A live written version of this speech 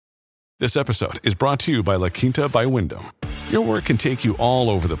This episode is brought to you by La Quinta by Wyndham. Your work can take you all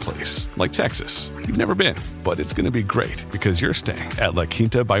over the place, like Texas. You've never been, but it's going to be great because you're staying at La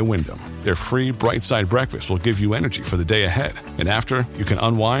Quinta by Wyndham. Their free Bright Side breakfast will give you energy for the day ahead. And after, you can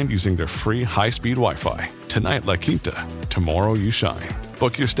unwind using their free high-speed Wi-Fi. Tonight, La Quinta. Tomorrow, you shine.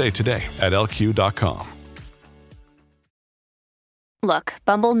 Book your stay today at LQ.com. Look,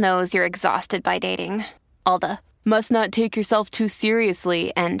 Bumble knows you're exhausted by dating. All the, must not take yourself too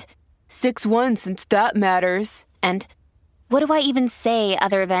seriously, and 6'1" since that matters. And what do I even say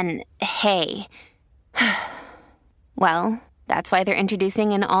other than, hey? Well, that's why they're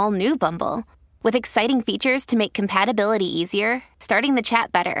introducing an all-new Bumble, with exciting features to make compatibility easier, starting the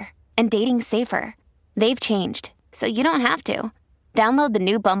chat better, and dating safer. They've changed, so you don't have to. Download the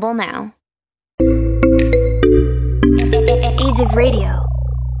new Bumble now. Age of Radio.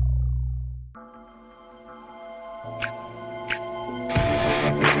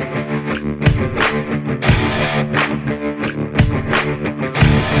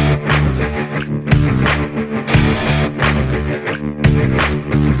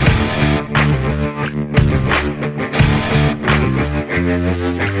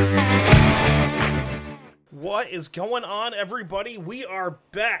 What is going on, everybody? We are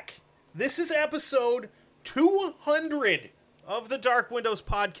back. This is episode 200 of the Dark Windows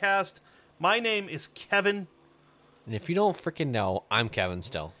podcast. My name is Kevin. And if you don't freaking know, I'm Kevin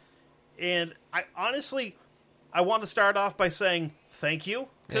still. And I want to start off by saying thank you.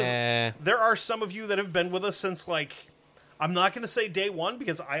 Because there are some of you that have been with us since, I'm not going to say day one,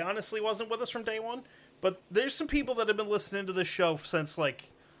 because I honestly wasn't with us from day one. But there's some people that have been listening to this show since,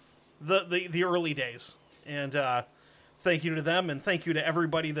 the early days. And thank you to them, and thank you to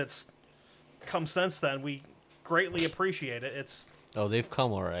everybody that's come since then. We greatly appreciate it. They've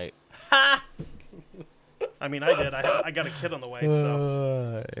come all right. Ha! I mean, I did. I got a kid on the way,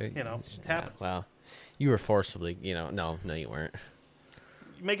 so, it happens. Yeah, well, you were forcibly, no, you weren't.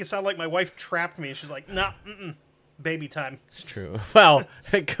 You make it sound like my wife trapped me. She's like, nah, baby time. It's true. Well,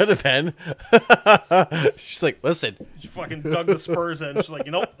 it could have been. She's like, listen. She fucking dug the spurs in. She's like,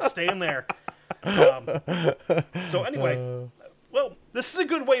 stay in there. So anyway, well, this is a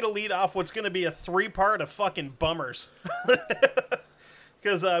good way to lead off what's going to be a 3-part of fucking bummers.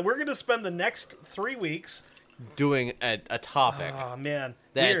 Because we're going to spend the next 3 weeks doing a topic. Oh, man.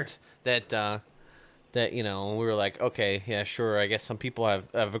 That we were like, okay, yeah, sure. I guess some people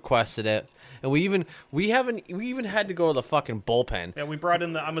have requested it. And we even had to go to the fucking bullpen. Yeah, we brought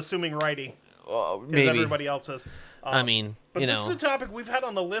in I'm assuming righty. Maybe. Everybody else is. But this is a topic we've had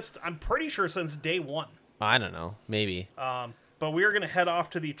on the list, I'm pretty sure, since day one. I don't know. Maybe. But we are going to head off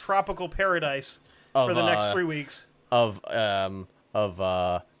to the tropical paradise for the next 3 weeks.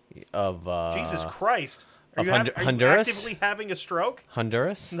 Jesus Christ. Are you Honduras? actively having a stroke?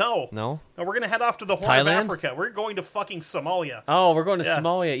 Honduras? No. We're going to head off to the Horn Thailand? of Africa. We're going to fucking Somalia. Oh, we're going to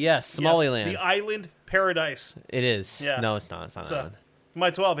Somalia. Yes, Somaliland. Yes, the island paradise. It is. Yeah. No, it's not. It's not an island.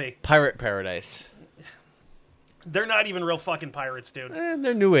 Might as well be. Pirate paradise. They're not even real fucking pirates, dude.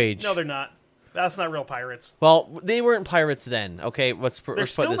 They're new age. No, they're not. That's not real pirates. Well, they weren't pirates then. Okay, They're let's still put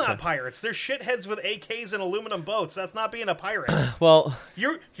this not way. pirates. They're shitheads with AKs and aluminum boats. That's not being a pirate. Well,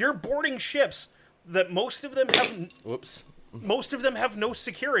 you're boarding ships that most of them have. Whoops. Most of them have no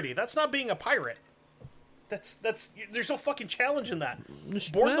security. That's not being a pirate. That's there's no fucking challenge in that.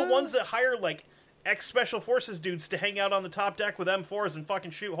 Board the ones that hire ex-special forces dudes to hang out on the top deck with M4s and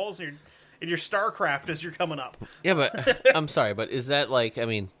fucking shoot holes in your StarCraft as you're coming up. Yeah, but I'm sorry, but is that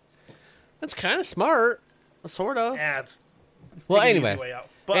that's kind of smart, sort of. Yeah, it's well, taking the anyway, easy way out.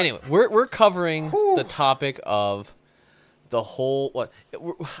 But, anyway, we're covering the topic of the whole.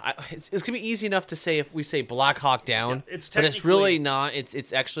 It's gonna be easy enough to say if we say Black Hawk Down, yeah, but it's really not.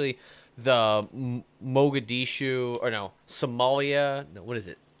 It's actually the Mogadishu or no Somalia. No, what is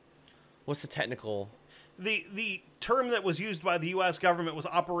it? What's the technical? The term that was used by the U.S. government was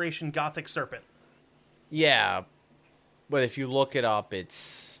Operation Gothic Serpent. Yeah, but if you look it up,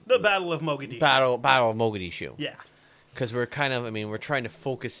 it's the Battle of Mogadishu. Battle of Mogadishu. Yeah, because we're we're trying to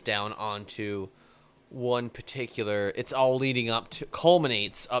focus down onto one particular. It's all leading up to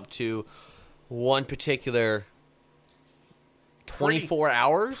culminates up to one particular 24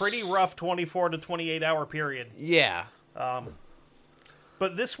 hours. Pretty rough 24 to 28 hour period. Yeah.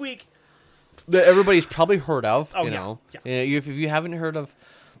 But this week that everybody's probably heard of. Oh, you know, if you haven't heard of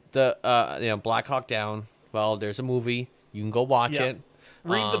the Black Hawk Down, well, there's a movie. You can go watch it.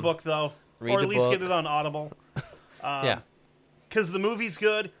 Read the book though, or at least get it on Audible. Yeah, because the movie's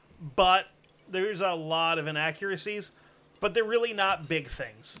good, but there's a lot of inaccuracies. But they're really not big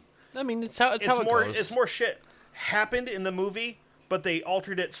things. I mean, it's how it goes. It's more shit happened in the movie, but they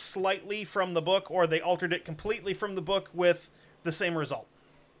altered it slightly from the book, or they altered it completely from the book with the same result.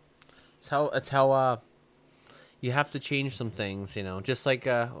 It's how you have to change some things, just like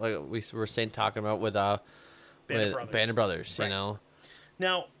we were talking about with Band of Brothers, right.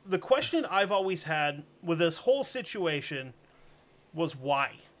 Now, the question I've always had with this whole situation was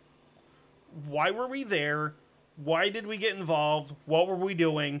why? Why were we there? Why did we get involved? What were we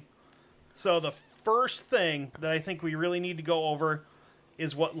doing? So the first thing that I think we really need to go over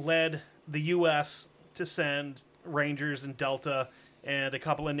is what led the U.S. to send Rangers and Delta and a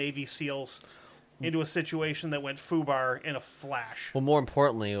couple of Navy SEALs into a situation that went FUBAR in a flash. Well, more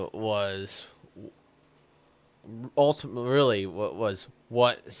importantly, was ultimately really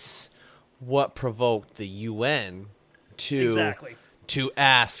what provoked the UN to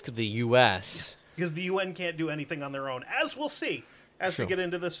ask the U.S. Because the UN can't do anything on their own, as we'll see as we get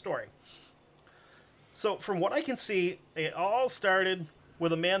into this story. So from what I can see, it all started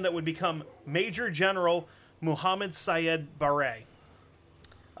with a man that would become Major General Muhammad Syed Barre.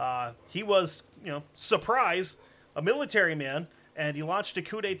 He was, surprise, a military man, and he launched a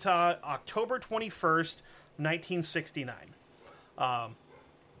coup d'etat October 21st, 1969.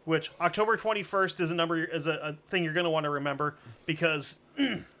 Which October 21st is a thing you're going to want to remember, because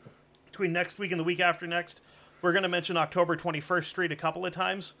between next week and the week after next, we're going to mention October 21st Street a couple of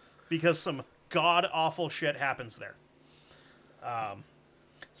times, because some god-awful shit happens there.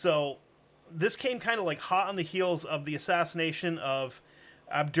 So this came kind of like hot on the heels of the assassination of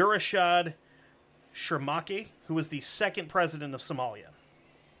Abdurrashid Sharmaki, who was the second president of Somalia.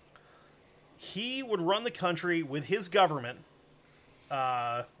 He would run the country with his government,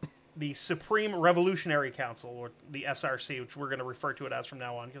 the Supreme Revolutionary Council, or the SRC, which we're going to refer to it as from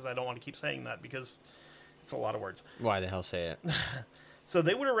now on, because I don't want to keep saying that, because it's a lot of words. Why the hell say it? So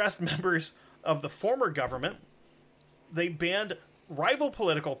they would arrest members of the former government. They banned rival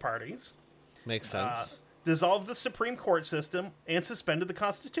political parties. Makes sense. Dissolved the Supreme Court system and suspended the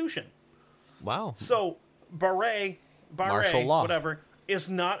Constitution. Wow. So Barre, martial law, whatever, is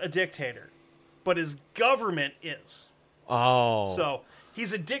not a dictator, but his government is. Oh. So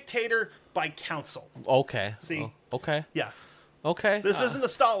he's a dictator by council. Okay. See? Oh, okay. Yeah. Okay. This isn't a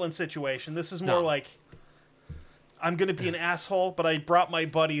Stalin situation. This is more like, I'm going to be an asshole, but I brought my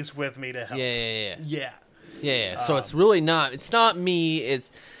buddies with me to help. Yeah. So it's really not. It's not me.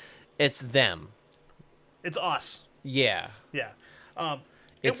 It's them. It's us. Yeah.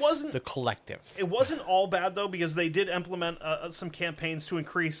 It wasn't the collective. It wasn't all bad though, because they did implement some campaigns to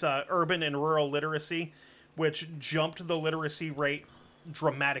increase urban and rural literacy, which jumped the literacy rate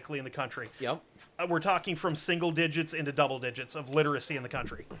dramatically in the country. Yep. We're talking from single digits into double digits of literacy in the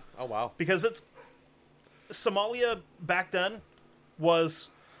country. Oh wow. Because Somalia back then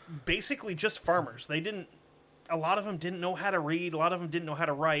was basically just farmers. A lot of them didn't know how to read. A lot of them didn't know how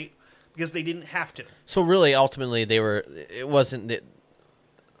to write, because they didn't have to. So really, ultimately, it wasn't that.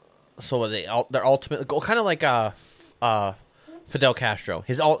 So they're ultimately kind of like Fidel Castro.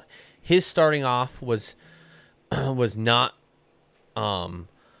 His starting off was not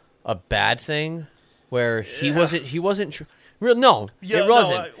a bad thing, where he wasn't. No, it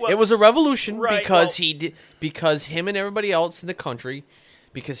wasn't. It was a revolution because him and everybody else in the country,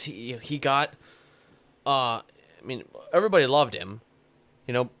 because he got. Everybody loved him.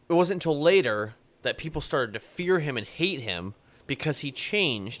 It wasn't until later that people started to fear him and hate him, because he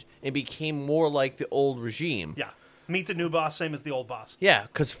changed and became more like the old regime. Yeah. Meet the new boss, same as the old boss. Yeah,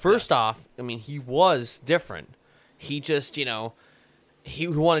 because first off, he was different. He just, he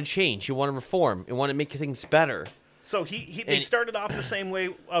wanted change. He wanted reform. He wanted to make things better. So they started off the same way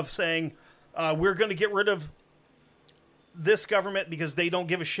of saying, we're going to get rid of this government because they don't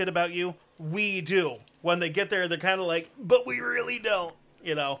give a shit about you. We do. When they get there, they're kind of like, but we really don't,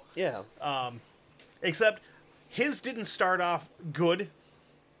 Yeah. Except his didn't start off good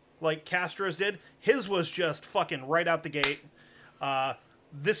like Castro's did. His was just fucking right out the gate.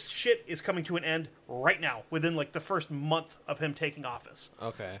 This shit is coming to an end right now, within like the first month of him taking office.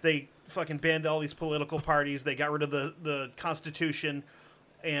 Okay. They fucking banned all these political parties. They got rid of the Constitution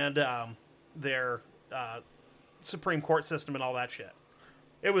and their Supreme Court system and all that shit.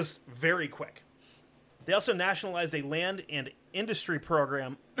 It was very quick. They also nationalized a land and industry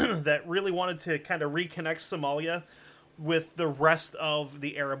program that really wanted to kind of reconnect Somalia with the rest of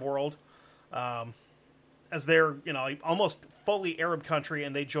the Arab world, as they're almost fully Arab country,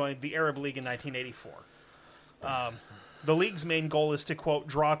 and they joined the Arab League in 1984. The League's main goal is to, quote,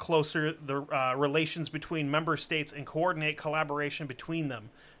 draw closer the relations between member states and coordinate collaboration between them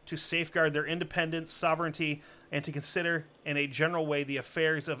to safeguard their independence, sovereignty, and to consider in a general way the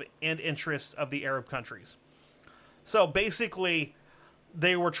affairs of and interests of the Arab countries. So basically,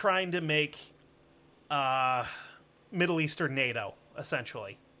 they were trying to make Middle Eastern NATO,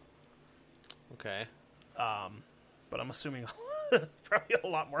 essentially. Okay. But I'm assuming probably a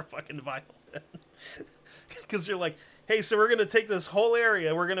lot more fucking violent. Because you're like, hey, so we're going to take this whole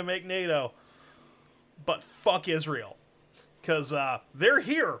area, we're going to make NATO, but fuck Israel. Because they're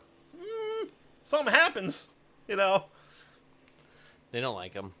here. Something happens, you know. They don't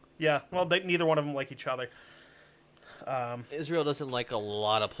like them. Yeah, well, neither one of them like each other. Israel doesn't like a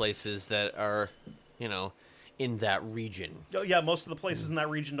lot of places that are, you know, in that region. Oh, yeah, most of the places in that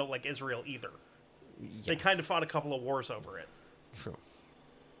region don't like Israel either. Yeah. They kind of fought a couple of wars over it. True.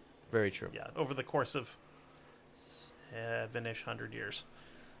 Very true. Yeah, over the course of 7-ish 100 years.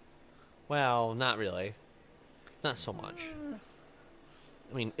 Well, not really. Not so much.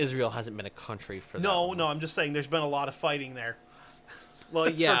 I mean, Israel hasn't been a country for that long. No, I'm just saying there's been a lot of fighting there. Well,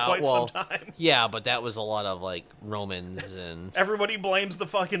 yeah, for quite some time. Yeah, but that was a lot of, like, Romans and... Everybody blames the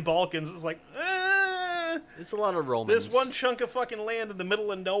fucking Balkans. It's like, It's a lot of Romans. This one chunk of fucking land in the middle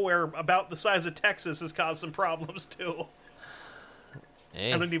of nowhere about the size of Texas has caused some problems, too.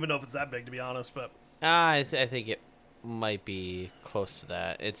 Hey. I don't even know if it's that big, to be honest, but... I think it might be close to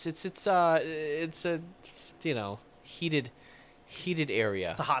that. It's a, you know, heated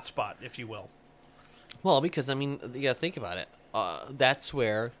area. It's a hot spot, if you will. Well, because, I mean, you gotta think about it. That's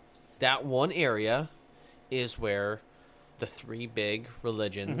where, that one area is where the three big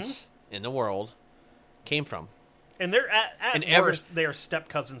religions in the world came from. And they're, at worst, they are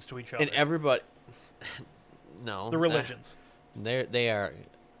step-cousins to each other. And everybody... No. The religions. They are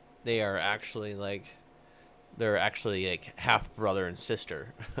actually, like... They're actually, like, half-brother and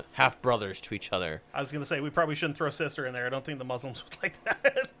sister. Half-brothers to each other. I was going to say, we probably shouldn't throw sister in there. I don't think the Muslims would like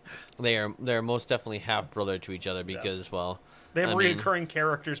that. They're most definitely half-brother to each other because, well... They have reoccurring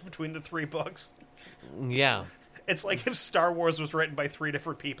characters between the three books. Yeah. It's like if Star Wars was written by 3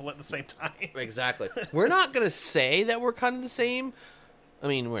 different people at the same time. Exactly. We're not going to say that we're kind of the same. I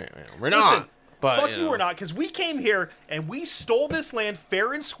mean, we're not. Listen, but, fuck you, we're not, because we came here and we stole this land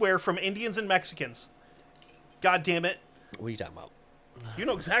fair and square from Indians and Mexicans. God damn it. What are you talking about? You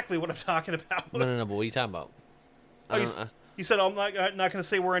know exactly what I'm talking about. No, but what are you talking about? You said I'm not going to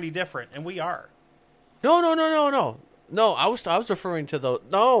say we're any different, and we are. No. No, I was referring to the...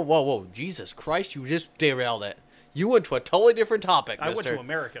 No, whoa, Jesus Christ, you just derailed it. You went to a totally different topic, I went to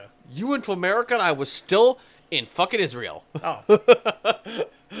America. You went to America, and I was still in fucking Israel. Oh.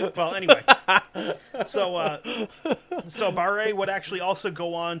 Well, anyway. So Barre would actually also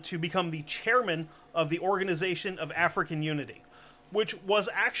go on to become the chairman of the Organization of African Unity, which was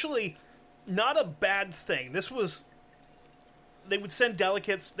actually not a bad thing. This was... They would send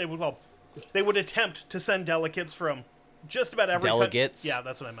delegates... They would attempt to send delegates from just about every... Delegates? Yeah,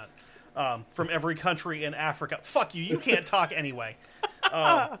 that's what I meant. From every country in Africa. Fuck you, you can't talk anyway.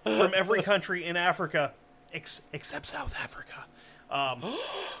 From every country in Africa, except South Africa.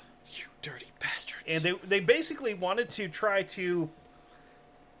 You dirty bastards. And they basically wanted to try to...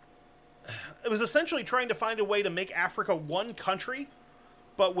 It was essentially trying to find a way to make Africa one country,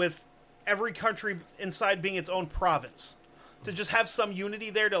 but with every country inside being its own province. To just have some unity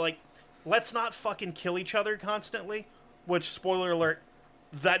there to, like, let's not fucking kill each other constantly. Which, spoiler alert,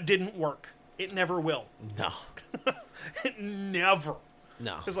 that didn't work. It never will. No. It never.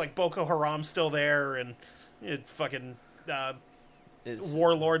 No. Because, like, Boko Haram's still there, and fucking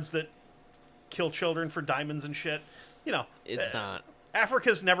warlords that kill children for diamonds and shit. You know. It's not.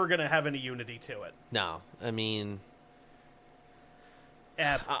 Africa's never going to have any unity to it. No. I mean...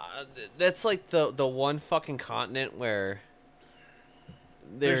 Ever. That's like the one fucking continent where...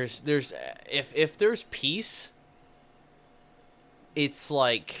 There's if there's peace, it's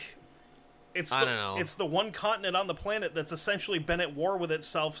like I don't know. It's the one continent on the planet that's essentially been at war with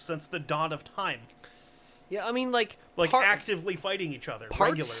itself since the dawn of time. Yeah, I mean, like actively fighting each other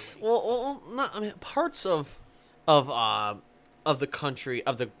regularly. Well, not. I mean, parts of the country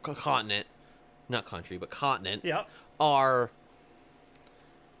of the continent, not country, but continent. Yeah. Are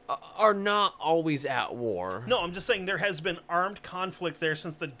not always at war. No, I'm just saying there has been armed conflict there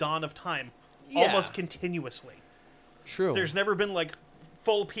since the dawn of time, Yeah. almost continuously. True. There's never been, like,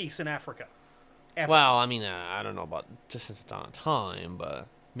 full peace in Africa. Ever. Well, I mean, I don't know about just since the dawn of time, but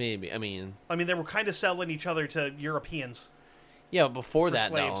maybe. I mean, they were kind of selling each other to Europeans. Yeah, before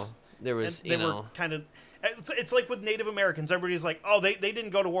that, slaves. though, there was, and they were kind of... It's like with Native Americans. Everybody's like, oh, they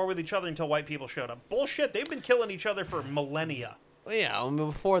didn't go to war with each other until white people showed up. Bullshit. They've been killing each other for millennia. Well, yeah, I mean,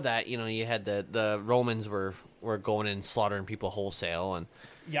 before that, you had the Romans were going in and slaughtering people wholesale, and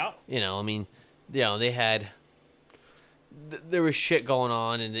yeah, I mean, they had there was shit going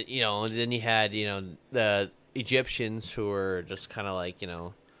on, and then you had the Egyptians who are just kind of like,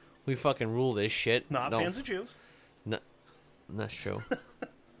 we fucking rule this shit. Not fans of Jews. No, that's true.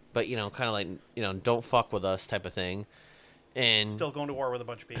 But, kind of like, don't fuck with us type of thing. And still going to war with a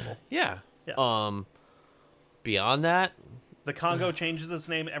bunch of people. Yeah. Yeah. Beyond that, the Congo changes its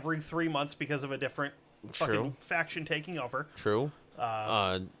name every 3 months because of a different fucking faction taking over. True.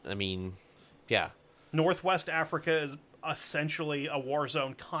 Yeah. Northwest Africa is essentially a war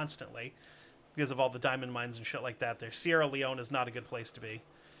zone constantly because of all the diamond mines and shit like that. There, Sierra Leone is not a good place to be.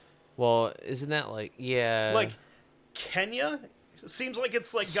 Well, isn't that like Kenya? Seems like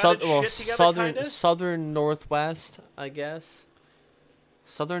it's like got its shit together, kind of. Southern Northwest, I guess.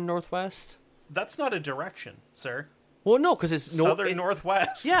 Southern Northwest. That's not a direction, sir. Well, no, because it's Southern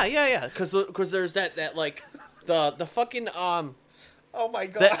Northwest. Yeah. Because there's that like the fucking Oh my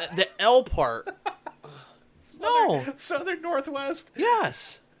god. The L part. Southern Northwest.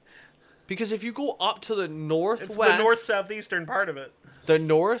 Yes. Because if you go up to the northwest, it's the north-southeastern part of it. The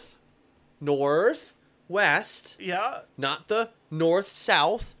northwest. Yeah. Not the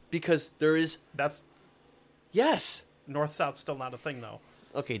north-south, because there is. That's. Yes. North-south's still not a thing, though.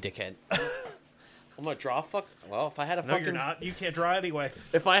 Okay, dickhead. I'm gonna draw Well, if I had a fucking. No, you're not. You can't draw anyway.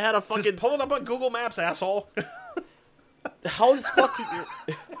 If I had a fucking. Just pull it up on Google Maps, asshole. How does fucking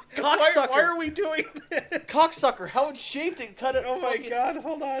cocksucker? Why are we doing this? Cocksucker, how it's shaped and cut it. Oh my god!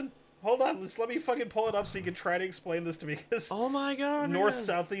 Hold on. Let me fucking pull it up so you can try to explain this to me. Oh my god!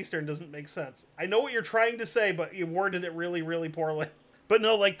 North-southeastern doesn't make sense. I know what you're trying to say, but you worded it really, really poorly. But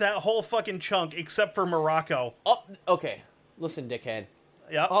no, like that whole fucking chunk, except for Morocco. Okay. Listen, dickhead.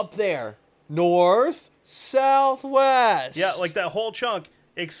 Yeah. Up there, north, southwest. Yeah, like that whole chunk,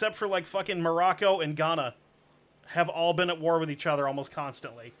 except for like fucking Morocco and Ghana, have all been at war with each other almost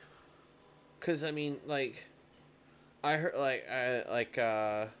constantly. Because, I mean, like, I heard,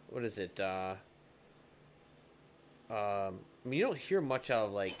 what is it? You don't hear much out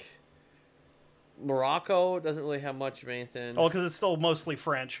of, like, Morocco doesn't really have much of anything. Oh, because it's still mostly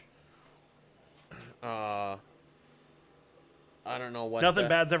French. I don't know what. Nothing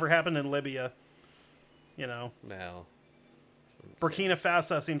bad's ever happened in Libya. No. Burkina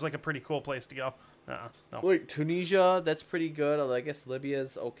Faso seems like a pretty cool place to go. No. Like Tunisia, that's pretty good. I guess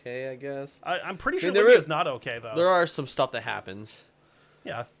Libya's okay, I guess. I'm pretty sure Libya's not okay, though. There are some stuff that happens.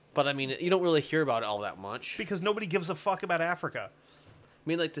 Yeah. But, I mean, you don't really hear about it all that much. Because nobody gives a fuck about Africa. I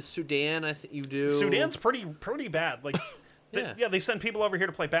mean, like the Sudan, I think you do. Sudan's pretty bad. Like, they send people over here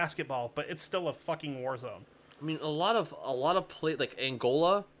to play basketball, but it's still a fucking war zone. I mean, a lot of like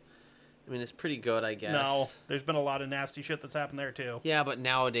Angola. I mean, it's pretty good, I guess. No, there's been a lot of nasty shit that's happened there too. Yeah, but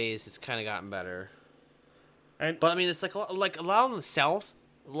nowadays it's kind of gotten better. But I mean, it's like a lot of the south.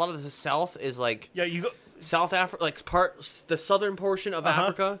 A lot of the south is like you go South Africa, like the southern portion of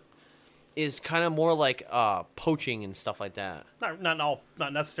Africa, is kind of more like poaching and stuff like that.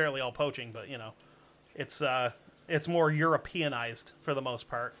 Not necessarily all poaching, but it's more Europeanized for the most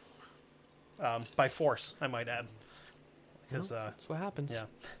part, by force, I might add. Because that's what happens. Yeah.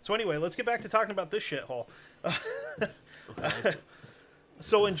 So anyway, let's get back to talking about this shithole.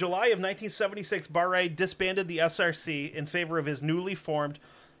 So in July of 1976, Barre disbanded the SRC in favor of his newly formed,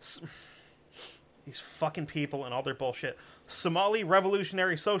 these fucking people and all their bullshit, Somali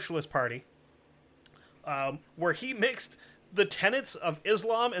Revolutionary Socialist Party, where he mixed the tenets of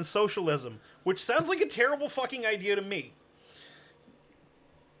Islam and socialism, which sounds like a terrible fucking idea to me.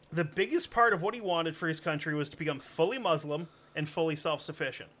 The biggest part of what he wanted for his country was to become fully Muslim and fully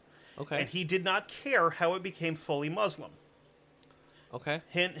self-sufficient. Okay. And he did not care how it became fully Muslim. Okay.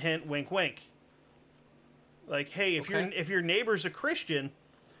 Hint, hint, wink, wink. Like, hey, if your neighbor's a Christian,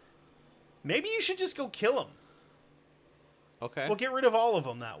 maybe you should just go kill him. Okay. We'll get rid of all of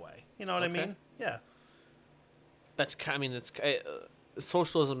them that way. You know what I mean? Yeah.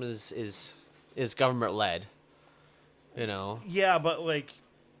 Socialism is government led. Yeah, but like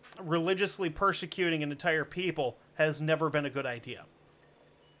religiously persecuting an entire people has never been a good idea.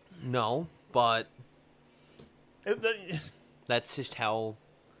 No, but that's just how.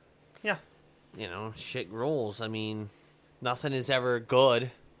 Yeah. Shit rolls. I mean, nothing is ever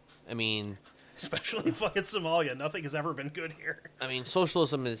good. I mean, especially fucking Somalia. Nothing has ever been good here. I mean,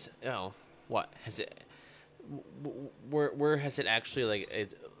 socialism is, what has it? Where has it actually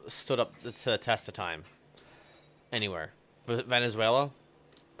it stood up to the test of time? Anywhere? Venezuela,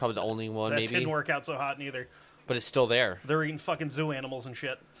 probably the only one. Maybe didn't work out so hot neither. But it's still there. They're eating fucking zoo animals and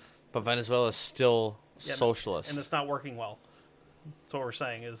shit. But Venezuela is still socialist, and it's not working well. So what we're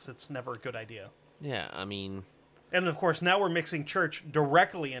saying is it's never a good idea. Yeah, I mean, and of course now we're mixing church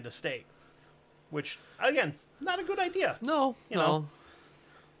directly into state, which again, not a good idea. No, you know.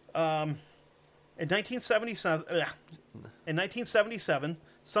 In 1977,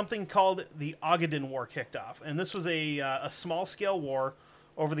 something called the Ogaden War kicked off, and this was a small-scale war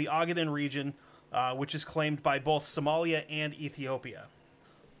over the Ogaden region, which is claimed by both Somalia and Ethiopia.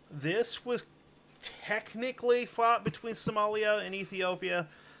 This was technically fought between Somalia and Ethiopia,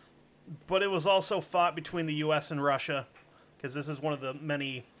 but it was also fought between the U.S. and Russia, because this is one of the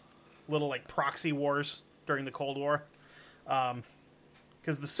many little like proxy wars during the Cold War.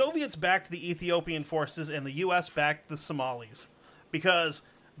 Because the Soviets backed the Ethiopian forces and the U.S. backed the Somalis. Because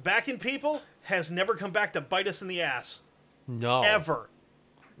backing people has never come back to bite us in the ass. No. Ever.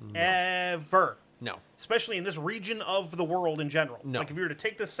 No. Ever. No. Especially in this region of the world in general. No. Like if you were to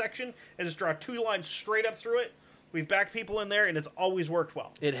take this section and just draw 2 lines straight up through it, we've backed people in there and it's always worked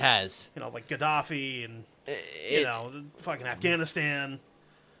well. It has. You know, like Gaddafi and, fucking Afghanistan.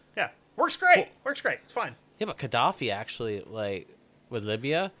 Yeah. Works great. Well, works great. It's fine. Yeah, but Gaddafi actually, like, with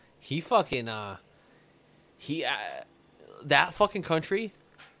Libya, he fucking, that fucking country,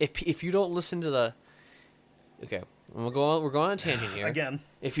 if you don't listen to the, okay, we're going on a tangent here. Again.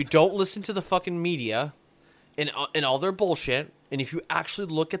 If you don't listen to the fucking media and all their bullshit, and if you actually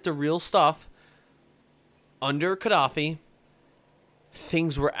look at the real stuff, under Gaddafi,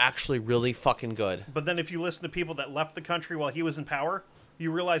 things were actually really fucking good. But then if you listen to people that left the country while he was in power,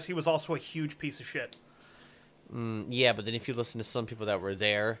 you realize he was also a huge piece of shit. Yeah, but then if you listen to some people that were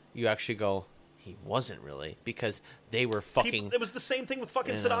there, you actually go, he wasn't really, because they were fucking... It was the same thing with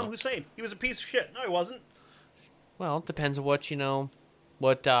fucking Saddam Hussein. He was a piece of shit. No, he wasn't. Well, it depends on what,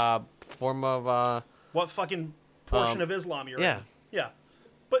 what form of... what fucking portion of Islam you're in. Yeah.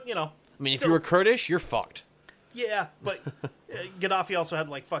 But, I mean, if you were Kurdish, you're fucked. Yeah, but Gaddafi also had,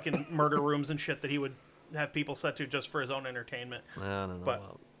 like, fucking murder rooms and shit that he would have people set to just for his own entertainment. I don't know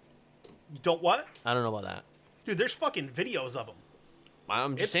about... You don't what? I don't know about that. Dude, there's fucking videos of them.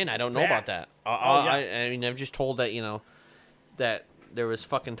 I'm just saying, I don't know about that. Yeah. I mean, I'm just told that, that there was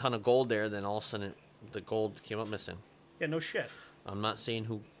fucking ton of gold there, then all of a sudden the gold came up missing. Yeah, no shit. I'm not saying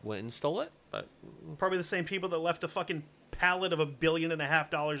who went and stole it, but... Probably the same people that left a fucking pallet of $1.5 billion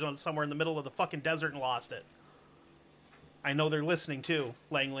on somewhere in the middle of the fucking desert and lost it. I know they're listening too,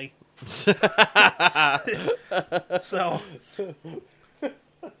 Langley. So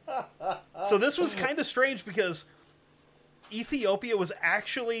this was kind of strange because Ethiopia was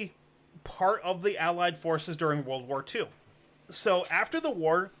actually part of the Allied forces during World War II. So after the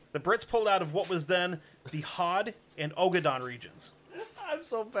war, the Brits pulled out of what was then the Hod and Ogaden regions. I'm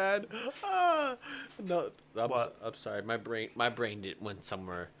so bad. No, I'm sorry. My brain went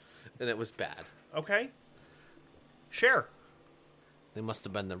somewhere, and it was bad. Okay. Share. They must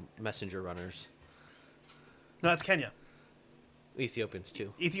have been the messenger runners. No, that's Kenya. Ethiopians,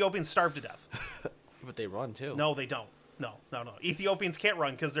 too. Ethiopians starve to death. But they run, too. No, they don't. No. Ethiopians can't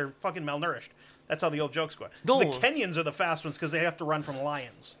run because they're fucking malnourished. That's how the old jokes go. No. The Kenyans are the fast ones because they have to run from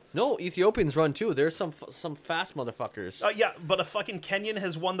lions. No, Ethiopians run, too. There's some fast motherfuckers. Yeah, but a fucking Kenyan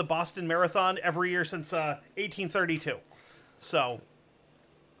has won the Boston Marathon every year since 1832. So...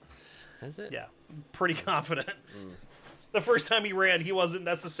 Is it? Yeah, pretty confident. The first time he ran, he wasn't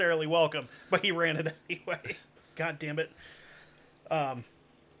necessarily welcome, but he ran it anyway. God damn it.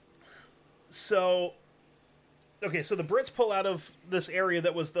 So the Brits pull out of this area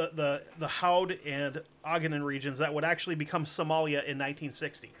that was the Howd and Ogaden regions that would actually become Somalia in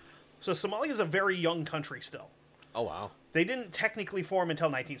 1960. So Somalia is a very young country still. Oh, wow. They didn't technically form until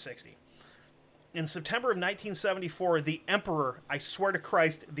 1960. In September of 1974, the emperor, I swear to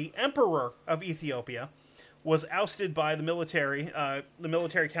Christ, the emperor of Ethiopia was ousted by the military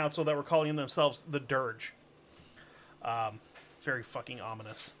council that were calling themselves the Dirge. Very fucking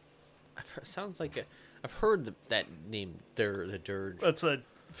ominous. Sounds like I've heard that name, the Dirge. It's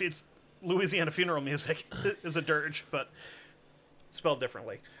Louisiana funeral music is a dirge, but spelled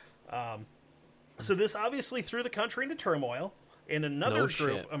differently. So this obviously threw the country into turmoil, and another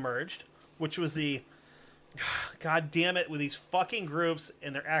group emerged, which was the, God damn it, with these fucking groups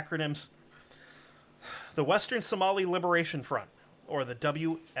and their acronyms, the Western Somali Liberation Front, or the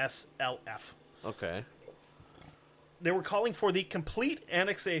WSLF. Okay. They were calling for the complete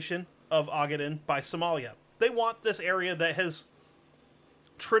annexation of Ogaden by Somalia. They want this area that has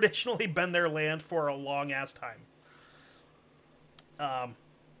traditionally been their land for a long-ass time.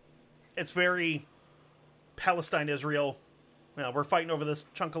 It's very Palestine-Israel. We're fighting over this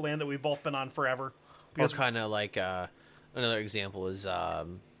chunk of land that we've both been on forever. Or kind of like another example is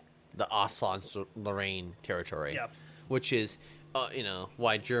the Alsace-Lorraine territory, which is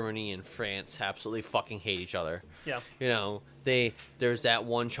why Germany and France absolutely fucking hate each other. Yeah. There's that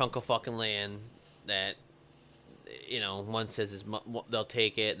one chunk of fucking land that one says they'll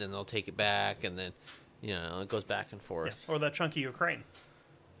take it, then they'll take it back, and then it goes back and forth. Yeah. Or that chunk of Ukraine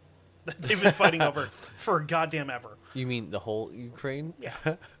that they've been fighting over for goddamn ever. You mean the whole Ukraine? Yeah,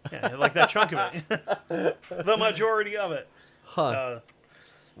 like that chunk of it, the majority of it. Huh.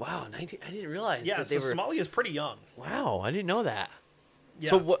 Wow, 19. I didn't realize. Yeah, that so Somalia is pretty young. Wow, I didn't know that.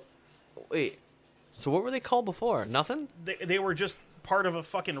 Yeah. So what? Wait. So what were they called before? Nothing. They were just part of a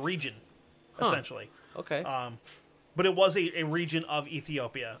fucking region, essentially. Okay. But it was a region of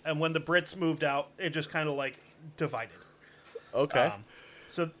Ethiopia, and when the Brits moved out, it just kind of like divided. Okay.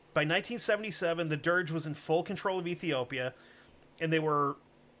 So by 1977, the Derg was in full control of Ethiopia, and they were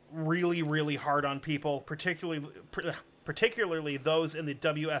really, really hard on people, particularly those in the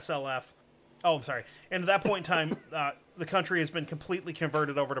WSLF. Oh, I'm sorry. And at that point in time, the country has been completely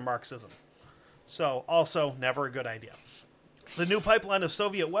converted over to Marxism. So, also, never a good idea. The new pipeline of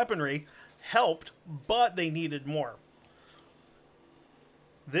Soviet weaponry helped, but they needed more.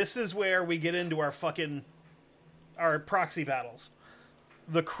 This is where we get into our proxy battles.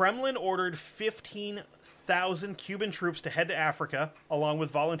 The Kremlin ordered 15,000 Cuban troops to head to Africa, along with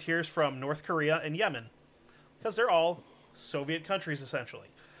volunteers from North Korea and Yemen, because they're all Soviet countries, essentially.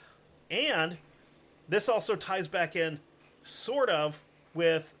 And this also ties back in, sort of,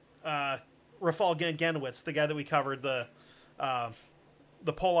 with Rafal Ganowitz, the guy that we covered, the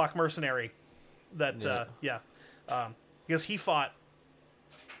Polak mercenary, that because he fought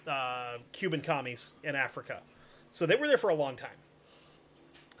Cuban commies in Africa. So they were there for a long time.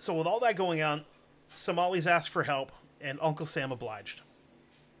 So with all that going on, Somalis asked for help, and Uncle Sam obliged.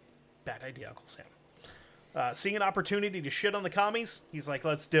 Bad idea, Uncle Sam. Seeing an opportunity to shit on the commies, he's like,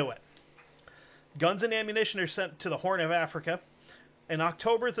 let's do it. Guns and ammunition are sent to the Horn of Africa. In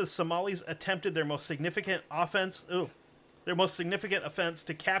October, the Somalis attempted their most significant offense to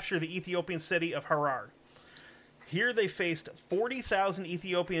capture the Ethiopian city of Harar. Here they faced 40,000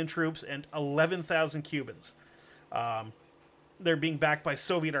 Ethiopian troops and 11,000 Cubans. They're being backed by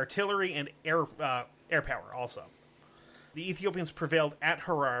Soviet artillery and air power also. The Ethiopians prevailed at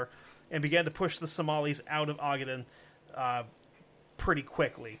Harar and began to push the Somalis out of Ogaden pretty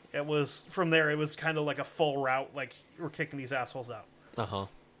quickly. It was from there. It was kind of like a full rout, like we're kicking these assholes out.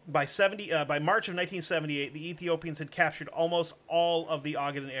 By March of 1978, the Ethiopians had captured almost all of the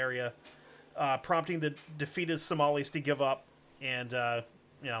Ogaden area, prompting the defeated Somalis to give up and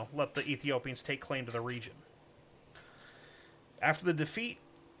let the Ethiopians take claim to the region. After the defeat,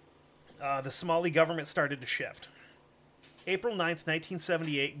 the Somali government started to shift. April 9th,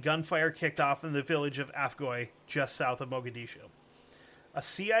 1978, gunfire kicked off in the village of Afgoy, just south of Mogadishu. A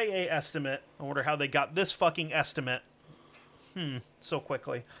CIA estimate, I wonder how they got this fucking estimate so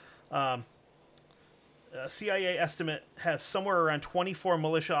quickly. A CIA estimate has somewhere around 24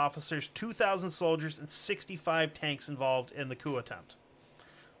 militia officers, 2,000 soldiers, and 65 tanks involved in the coup attempt.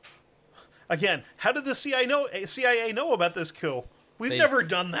 Again, how did the CIA know about this coup? We've never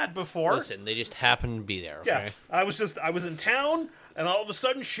done that before. Listen, they just happened to be there. Okay? Yeah, I was in town, and all of a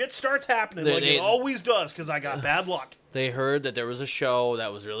sudden shit starts happening it always does, because I got bad luck. They heard that there was a show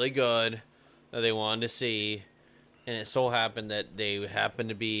that was really good that they wanted to see, and it so happened that they happened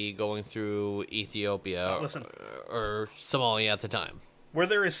to be going through Ethiopia or Somalia at the time. Where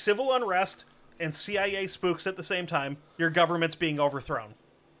there is civil unrest and CIA spooks at the same time, your government's being overthrown.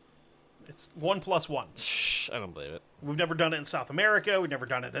 It's 1 + 1. I don't believe it. We've never done it in South America. We've never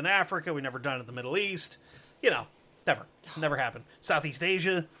done it in Africa. We've never done it in the Middle East. Never happened. Southeast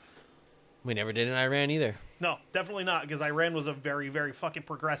Asia. We never did in Iran either. No, definitely not, because Iran was a very, very fucking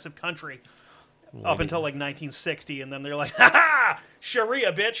progressive country up until like 1960, and then they're like, ha-ha!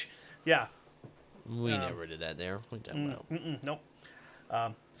 Sharia, bitch! Yeah. We never did that there. Nope.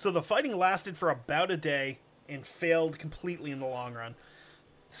 So the fighting lasted for about a day and failed completely in the long run.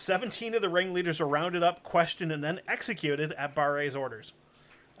 17 of the ringleaders were rounded up, questioned, and then executed at Barre's orders.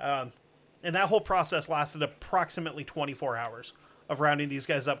 And that whole process lasted approximately 24 hours of rounding these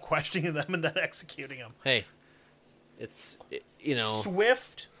guys up, questioning them, and then executing them. Hey, it's,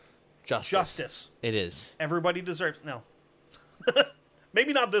 swift justice. It is. Everybody deserves... No.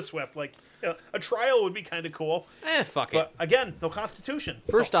 Maybe not this swift. Like, a trial would be kind of cool. Fuck it. But, again, no Constitution.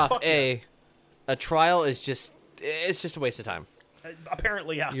 First off, a trial is just... It's just a waste of time.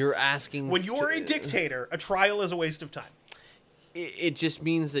 Apparently, yeah. You're asking... When you're a dictator, a trial is a waste of time. It just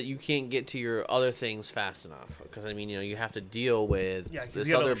means that you can't get to your other things fast enough. Because, you have to deal with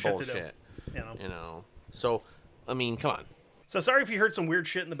this other bullshit. So, come on. So, sorry if you heard some weird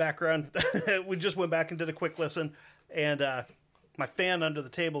shit in the background. We just went back and did a quick listen. And my fan under the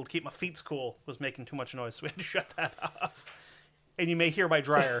table to keep my feet cool was making too much noise. So we had to shut that off. And you may hear my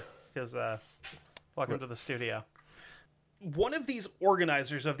dryer. Because, welcome to the studio. one of these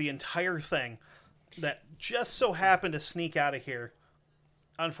organizers of the entire thing that just so happened to sneak out of here,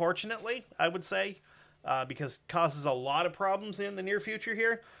 unfortunately, I would say, because it causes a lot of problems in the near future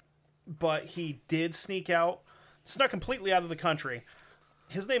here, but he did sneak out, snuck completely out of the country.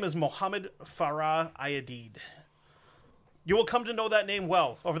 His name is Mohammed Farah Ayadid. You will come to know that name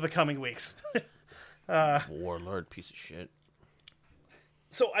well over the coming weeks. Warlord piece of shit.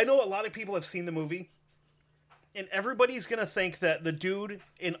 So I know a lot of people have seen the movie, and everybody's going to think that the dude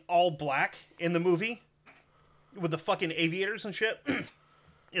in all black in the movie with the fucking aviators and shit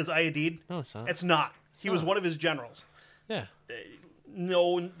is Ayadid. No, it's not. It's not. He was one of his generals. Yeah.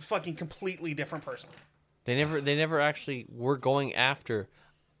 No, fucking completely different person. They never actually were going after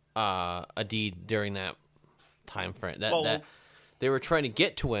Adid during that time frame. That they were trying to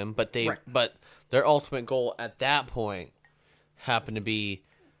get to him, but but their ultimate goal at that point happened to be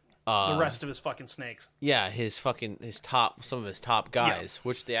the rest of his fucking snakes. Yeah, some of his top guys,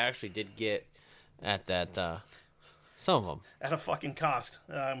 which they actually did get at that. Some of them at a fucking cost.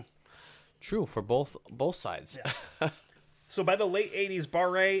 True for both sides. Yeah. So by the late 80s,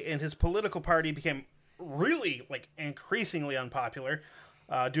 Barre and his political party became really increasingly unpopular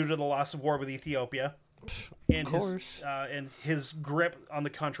due to the loss of war with Ethiopia, and his grip on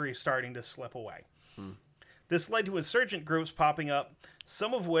the country starting to slip away. This led to insurgent groups popping up,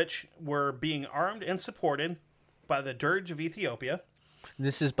 some of which were being armed and supported by the Dirge of Ethiopia.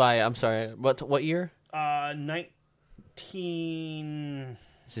 This is by, I'm sorry, what year? 19...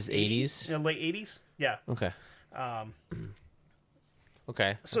 This is 80s? Late 80s? Yeah. Okay.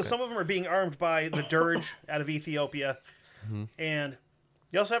 Okay. So some of them are being armed by the Dirge out of Ethiopia. Mm-hmm. And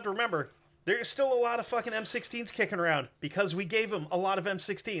you also have to remember, there's still a lot of fucking M16s kicking around because we gave them a lot of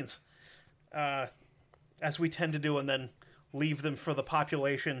M16s. As we tend to do, and then leave them for the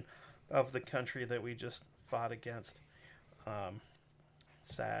population of the country that we just fought against.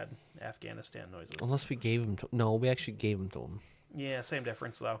 Sad Afghanistan noises. Unless we gave them to... No, we actually gave them to them. Yeah, same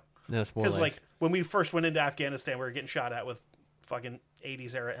difference, though. No, it's more because, when we first went into Afghanistan, we were getting shot at with fucking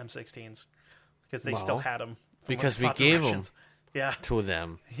 80s-era M16s. Because they still had them. Because we gave them to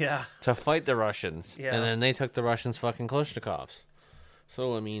them. Yeah. To fight the Russians. Yeah. And then they took the Russians' fucking Kalashnikovs.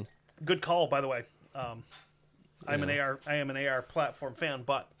 So, I mean... Good call, by the way. I am an AR platform fan,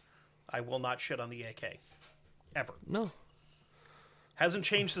 but I will not shit on the AK. Ever. No. Hasn't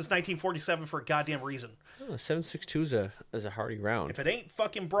changed since 1947 for a goddamn reason. Oh, 7.62 is a hardy round. If it ain't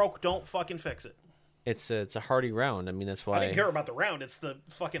fucking broke, don't fucking fix it. It's a hardy round. I mean, that's why... I didn't care about the round. It's the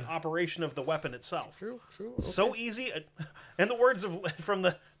fucking operation of the weapon itself. True. Okay. So easy. In the words from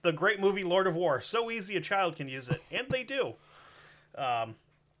the great movie Lord of War, so easy a child can use it. And they do.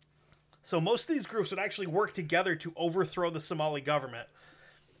 So most of these groups would actually work together to overthrow the Somali government.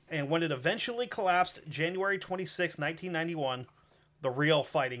 And when it eventually collapsed, January 26, 1991, the real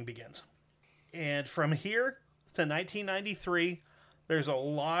fighting begins. And from here to 1993, there's a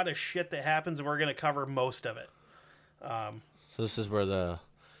lot of shit that happens, and we're going to cover most of it. So this is where the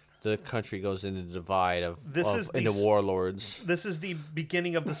country goes into the divide into warlords. This is the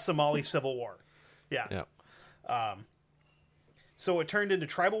beginning of the Somali Civil War. Yeah. So it turned into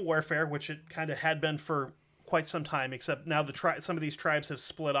tribal warfare, which it kind of had been for quite some time, except now some of these tribes have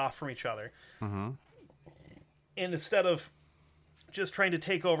split off from each other. Mm-hmm. And instead of just trying to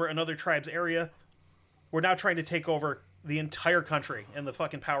take over another tribe's area, we're now trying to take over the entire country and the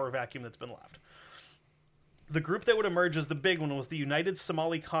fucking power vacuum that's been left. The group that would emerge as the big one was the United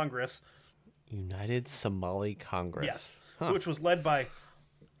Somali Congress. United Somali Congress. Yes. Huh. Which was led by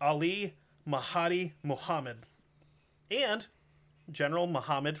Ali Mahdi Muhammad and General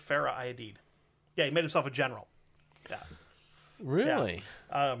Mohammed Farah Ayadid. Yeah, he made himself a general. Yeah. Really?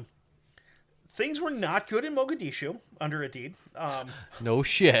 Yeah. Things were not good in Mogadishu under Adid. No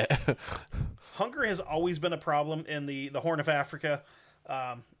shit. Hunger has always been a problem in the Horn of Africa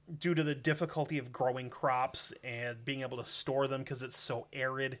due to the difficulty of growing crops and being able to store them because it's so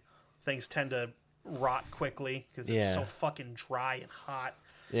arid. Things tend to rot quickly because it's so fucking dry and hot.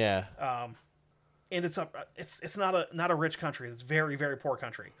 Yeah. And it's not a rich country. It's a very, very poor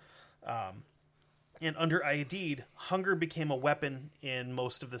country. And under Ayadid, hunger became a weapon in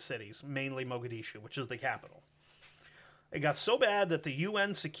most of the cities, mainly Mogadishu, which is the capital. It got so bad that the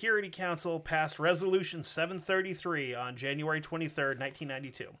UN Security Council passed Resolution 733 on January 23rd,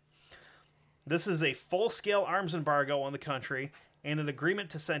 1992. This is a full-scale arms embargo on the country and an agreement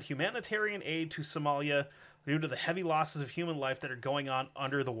to send humanitarian aid to Somalia due to the heavy losses of human life that are going on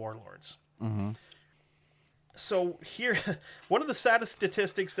under the warlords. Mm-hmm. So here, one of the saddest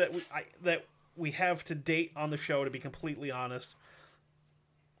statistics that we have to date on the show, to be completely honest,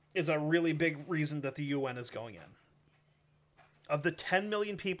 is a really big reason that the UN is going in. Of the 10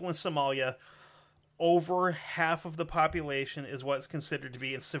 million people in Somalia, over half of the population is what's considered to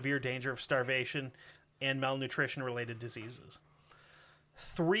be in severe danger of starvation and malnutrition-related diseases.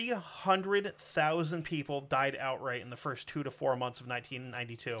 300,000 people died outright in the first 2 to 4 months of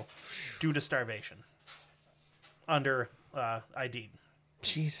 1992 due to starvation under Aidid.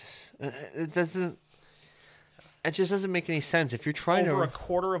 Jesus. It just doesn't make any sense. If you're trying Over to...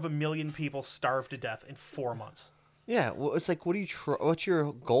 250,000 people starved to death in 4 months. Yeah, well, it's like, what's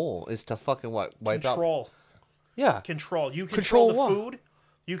your goal? Is to fucking what? Wipe Control. out? Yeah. Control. You control the what? food.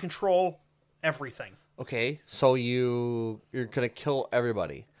 You control everything. Okay, so you're gonna kill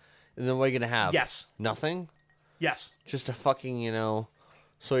everybody, and then what are you gonna have? Yes. Nothing. Yes. Just a fucking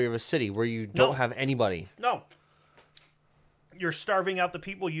So you have a city where you don't have anybody. No. You're starving out the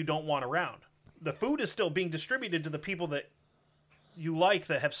people you don't want around. The food is still being distributed to the people that you like,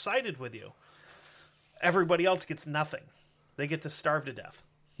 that have sided with you. Everybody else gets nothing. They get to starve to death.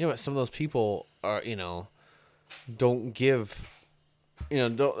 Yeah, but some of those people are, don't give,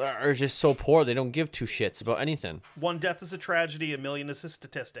 are just so poor they don't give two shits about anything. One death is a tragedy, 1 million is a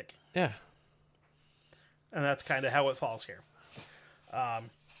statistic. Yeah. And that's kind of how it falls here.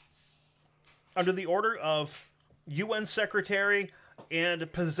 Under the order of UN Secretary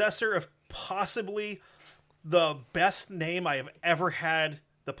and possessor of possibly the best name I have ever had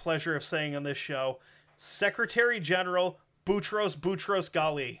the pleasure of saying on this show, Secretary General Boutros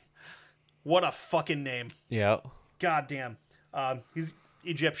Ghali. What a fucking name. Yeah. Goddamn. He's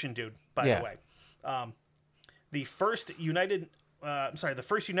Egyptian dude, by the way. The first United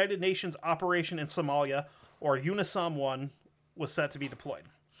Nations operation in Somalia, or UNISOM 1, was set to be deployed.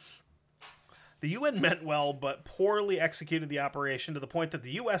 The UN meant well, but poorly executed the operation to the point that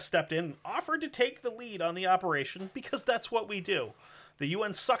the U.S. stepped in and offered to take the lead on the operation because that's what we do. The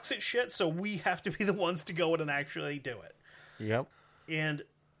UN sucks at shit, so we have to be the ones to go in and actually do it. Yep. And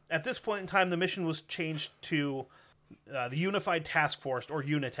at this point in time, the mission was changed to the Unified Task Force, or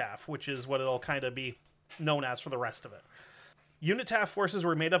UNITAF, which is what it'll kind of be known as for the rest of it. UNITAF forces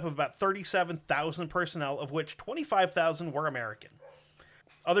were made up of about 37,000 personnel, of which 25,000 were American.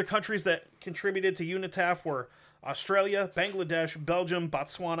 Other countries that contributed to UNITAF were Australia, Bangladesh, Belgium,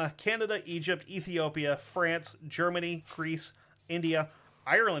 Botswana, Canada, Egypt, Ethiopia, France, Germany, Greece, India,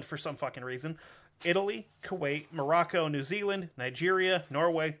 Ireland for some fucking reason, Italy, Kuwait, Morocco, New Zealand, Nigeria,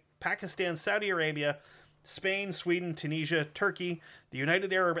 Norway, Pakistan, Saudi Arabia, Spain, Sweden, Tunisia, Turkey, the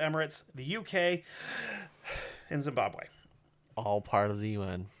United Arab Emirates, the UK, and Zimbabwe. All part of the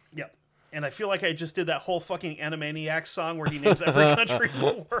UN. Yep. And I feel like I just did that whole fucking Animaniacs song where he names every country in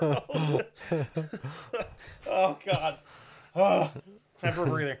the world. Oh, God. Oh, have a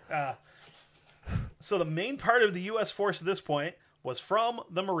breather. So the main part of the U.S. force at this point was from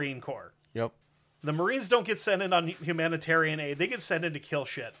the Marine Corps. Yep. The Marines don't get sent in on humanitarian aid. They get sent in to kill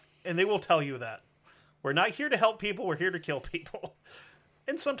shit. And they will tell you that. We're not here to help people. We're here to kill people.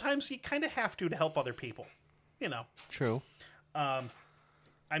 And sometimes you kind of have to help other people. True.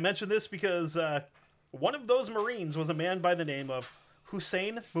 I mentioned this because one of those Marines was a man by the name of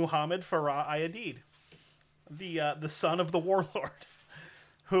Hussein Muhammad Farah Aidid, the son of the warlord,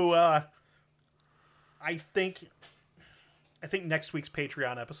 who I think next week's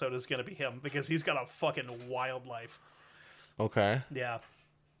Patreon episode is going to be him because he's got a fucking wild life. Okay. Yeah.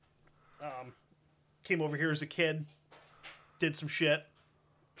 Came over here as a kid, did some shit.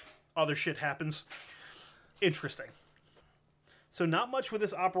 Other shit happens. Interesting. So not much with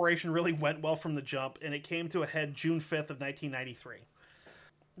this operation really went well from the jump, and it came to a head June 5th of 1993.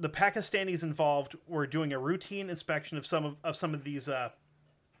 The Pakistanis involved were doing a routine inspection of some of these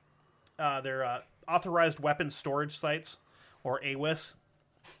their authorized weapons storage sites, or AWIS.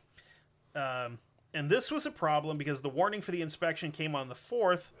 And this was a problem because the warning for the inspection came on the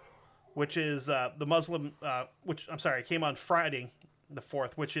 4th, which is came on Friday the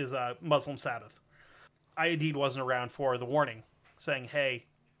 4th, which is Muslim Sabbath. Aidid wasn't around for the warning, saying, hey,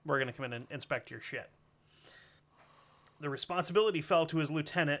 we're going to come in and inspect your shit. The responsibility fell to his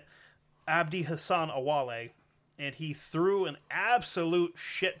lieutenant, Abdi Hassan Awale, and he threw an absolute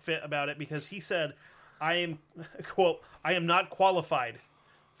shit fit about it because he said, I am, quote, I am not qualified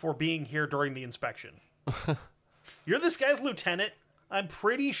for being here during the inspection. You're this guy's lieutenant. I'm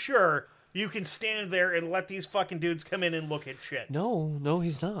pretty sure you can stand there and let these fucking dudes come in and look at shit. No,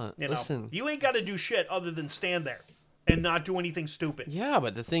 he's not. Listen. You ain't got to do shit other than stand there and not do anything stupid. Yeah,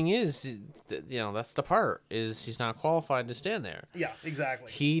 but the thing is, that's the part, is he's not qualified to stand there. Yeah,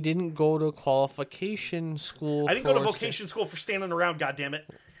 exactly. He didn't go to qualification school. I didn't go to vocation school for standing around, goddammit.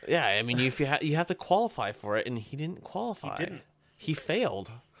 Yeah, I mean, if you have to qualify for it, and he didn't qualify. He didn't. He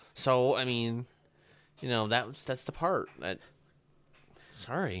failed. So, I mean, that's the part that...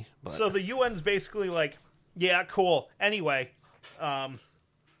 Sorry, but... So the UN's basically like, yeah, cool. Anyway, and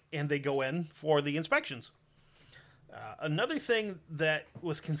they go in for the inspections. Another thing that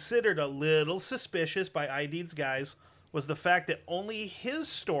was considered a little suspicious by Aidid's guys was the fact that only his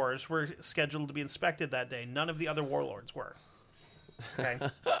stores were scheduled to be inspected that day. None of the other warlords were. Okay.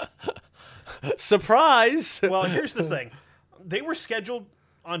 Surprise! Well, here's the thing. They were scheduled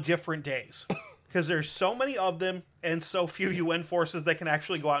on different days because there's so many of them and so few UN forces that can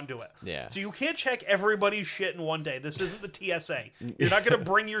actually go out and do it. Yeah. So you can't check everybody's shit in one day. This isn't the TSA. You're not going to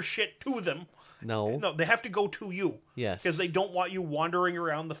bring your shit to them. No. No, they have to go to you. Yes. Because they don't want you wandering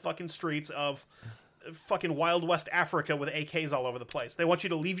around the fucking streets of fucking Wild West Africa with AKs all over the place. They want you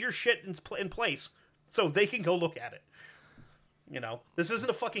to leave your shit in place so they can go look at it. You know, this isn't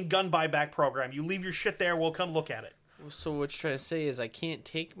a fucking gun buyback program. You leave your shit there, we'll come look at it. So what you're trying to say is I can't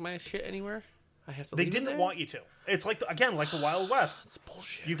take my shit anywhere? I have to They leave it didn't there? want you to. It's like, again, like the Wild West. It's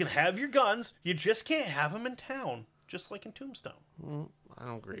bullshit. You can have your guns, you just can't have them in town. Just like in Tombstone. I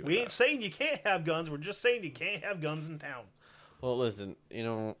don't agree with We that. ain't saying you can't have guns, we're just saying you can't have guns in town. Well, listen, you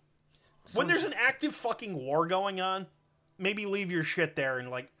know... When there's an active fucking war going on, maybe leave your shit there and,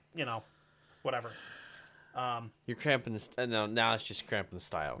 like, you know, whatever. You're cramping the... No, now it's just cramping the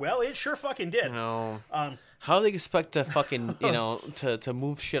style. Well, it sure fucking did. No. How do they expect to fucking, you know, to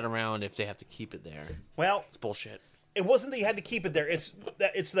move shit around if they have to keep it there? Well, It's bullshit. it wasn't that you had to keep it there. It's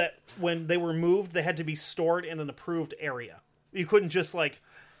that when they were moved, they had to be stored in an approved area. You couldn't just, like,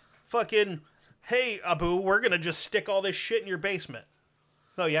 fucking, hey, Abu, we're going to just stick all this shit in your basement.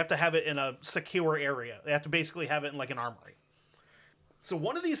 No, you have to have it in a secure area. They have to basically have it in, like, an armory. So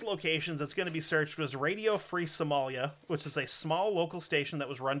one of these locations that's going to be searched was Radio Free Somalia, which is a small local station that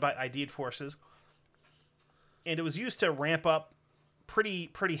was run by Aidid forces. And it was used to ramp up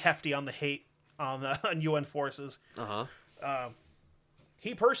pretty hefty on the hate on UN forces.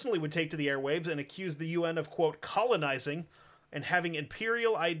 He personally would take to the airwaves and accuse the UN of, quote, colonizing and having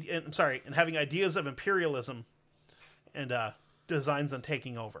having ideas of imperialism and designs on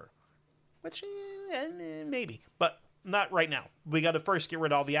taking over. Which, maybe, but not right now. We got to first get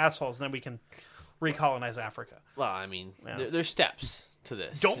rid of all the assholes, and then we can recolonize Africa. Well, I mean, there's steps to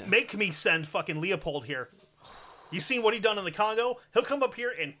this. Don't make me send fucking Leopold here. You seen what he done in the Congo? He'll come up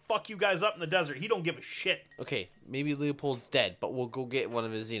here and fuck you guys up in the desert. He don't give a shit. Okay, maybe Leopold's dead, but we'll go get one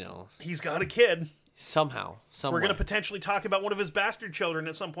of his, you know... He's got a kid. Somehow. We're going to potentially talk about one of his bastard children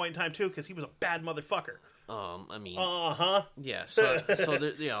at some point in time, too, because he was a bad motherfucker. I mean... Uh-huh. Yeah, so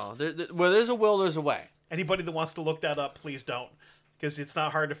there, you know, where there's a will, there's a way. Anybody that wants to look that up, please don't. Because it's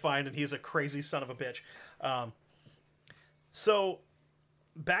not hard to find, and he's a crazy son of a bitch. So,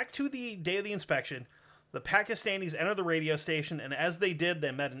 back to the day of the inspection, the Pakistanis entered the radio station, and as they did,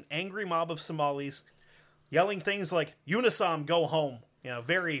 they met an angry mob of Somalis, yelling things like, Unisam, go home. You know,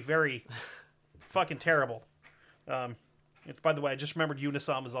 very, very fucking terrible. By the way, I just remembered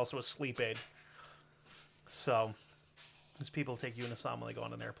Unisam is also a sleep aid. So, these people take Unisam when they go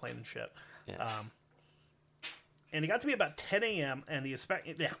on an airplane and shit. Yeah. And it got to be about 10 a.m., and the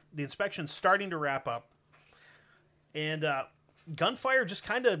inspection's starting to wrap up. And gunfire just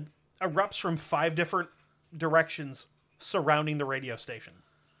kind of erupts from 5 different directions surrounding the radio station.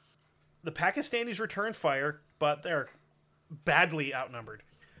 The Pakistanis return fire, but they're badly outnumbered.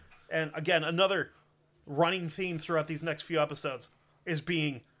 And again, another running theme throughout these next few episodes is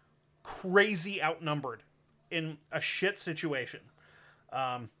being crazy outnumbered in a shit situation.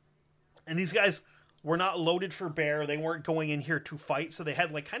 And these guys were not loaded for bear. They weren't going in here to fight, so they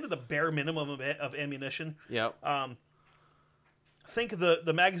had like kind of the bare minimum of ammunition. Yep. Think of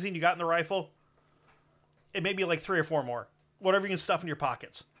the magazine you got in the rifle. It may be like 3 or 4 more. Whatever you can stuff in your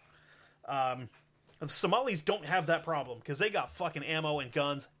pockets. The Somalis don't have that problem because they got fucking ammo and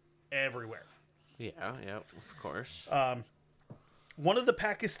guns everywhere. Yeah, of course. One of the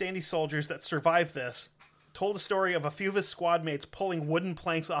Pakistani soldiers that survived this told a story of a few of his squad mates pulling wooden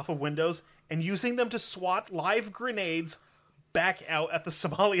planks off of windows and using them to swat live grenades back out at the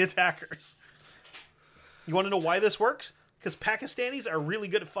Somali attackers. You want to know why this works? Because Pakistanis are really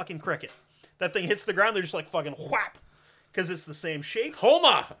good at fucking cricket. That thing hits the ground, they're just like fucking whap. Because it's the same shape.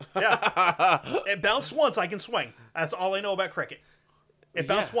 Homa! Yeah. It bounced once, I can swing. That's all I know about cricket. It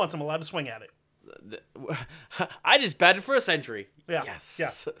bounced once, I'm allowed to swing at it. I just batted for a century. Yeah.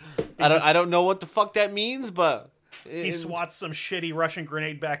 Yes. Yeah. I don't know what the fuck that means, but... He swats some shitty Russian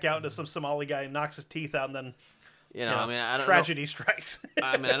grenade back out into some Somali guy and knocks his teeth out, and then... You know, I mean, I don't tragedy strikes.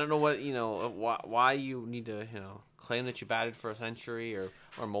 I mean, I don't know what, you know, why you need to, you know, claim that you batted for a century or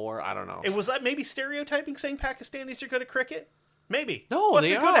more. I don't know. Was that maybe stereotyping saying Pakistanis are good at cricket? Maybe. No, but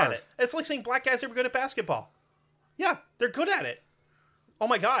they're good at it. It's like saying black guys are good at basketball. Yeah, they're good at it. Oh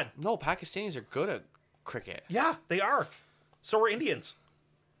my god. No, Pakistanis are good at cricket. Yeah, they are. So are Indians.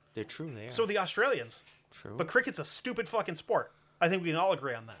 They're true. They are. So are the Australians. True. But cricket's a stupid fucking sport. I think we can all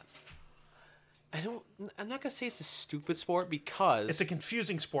agree on that. I'm not gonna say it's a stupid sport because It's a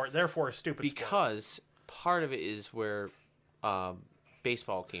confusing sport, therefore a stupid sport. because part of it is where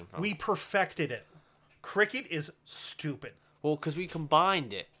baseball came from. We perfected it. Cricket is stupid. Well, because we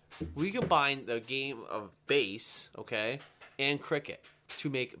combined it. We combined the game of base, okay, and cricket to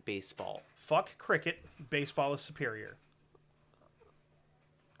make baseball. Fuck cricket. Baseball is superior.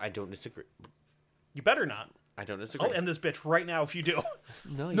 I don't disagree. You better not. I don't disagree. I'll end this bitch right now if you do.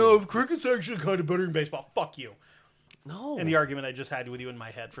 No, Cricket's actually kind of better than baseball. Fuck you. No. And the argument I just had with you in my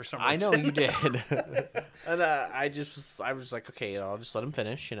head for some reason. I know you did. And I was like, okay, I'll just let him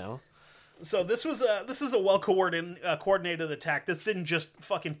finish, So this was a well coordinated attack. This didn't just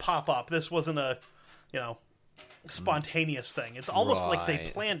fucking pop up. This wasn't a, spontaneous thing. It's almost like they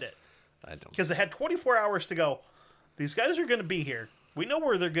Right. planned it I don't. because they had 24 hours to go. These guys are going to be here. We know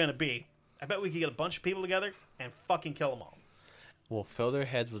where they're going to be. I bet we could get a bunch of people together and fucking kill them all. We'll fill their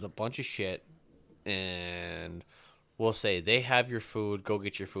heads with a bunch of shit, and we'll say, they have your food, go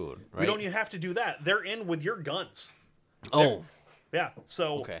get your food, right? We don't even have to do that. They're in with your guns. Oh, Yeah.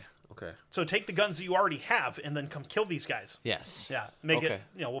 So okay. So take the guns that you already have and then come kill these guys. Yes. Yeah. Make it. Okay.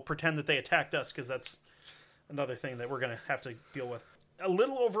 We'll pretend that they attacked us because that's another thing that we're gonna have to deal with. A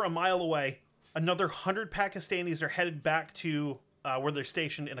little over a mile away, another 100 Pakistanis are headed back to where they're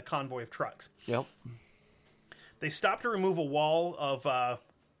stationed in a convoy of trucks. Yep. They stopped to remove a wall of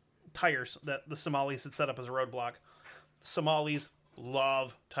tires that the Somalis had set up as a roadblock. Somalis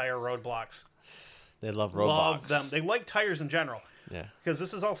love tire roadblocks. They love roadblocks. Love them. They like tires in general. Yeah. Because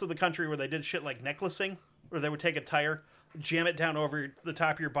this is also the country where they did shit like necklacing, where they would take a tire, jam it down over the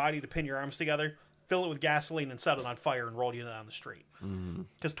top of your body to pin your arms together, fill it with gasoline, and set it on fire and roll you down the street.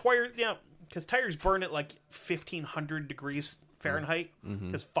 Because tires burn at like 1,500 degrees Fahrenheit.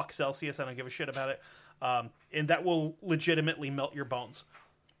 Because fuck Celsius, I don't give a shit about it. And that will legitimately melt your bones.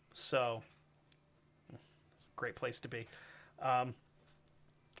 So, great place to be.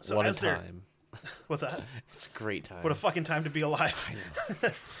 So What a as they're- time. What's that? It's a great time. What a fucking time to be alive.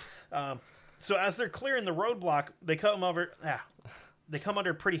 So as they're clearing the roadblock, they come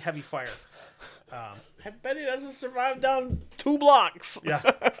under pretty heavy fire. I bet he doesn't survive down 2 blocks. Yeah.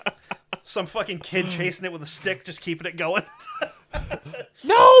 Some fucking kid chasing it with a stick, just keeping it going.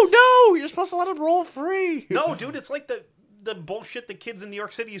 No, you're supposed to let him roll free. No, dude, it's like the bullshit that kids in New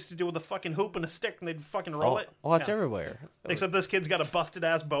York City used to do with a fucking hoop and a stick, and they'd fucking roll it. Oh, that's Yeah. everywhere. Except this kid's got a busted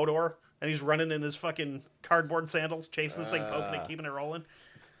ass bow door, and he's running in his fucking cardboard sandals, chasing this thing, poking it, keeping it rolling.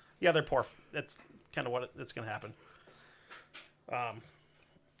 Yeah, they're poor. That's kind of what it's going to happen.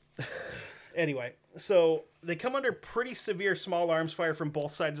 Anyway, so they come under pretty severe small arms fire from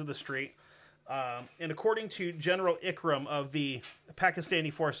both sides of the street. And according to General Ikram of the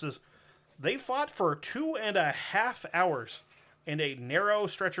Pakistani forces, they fought for 2.5 hours in a narrow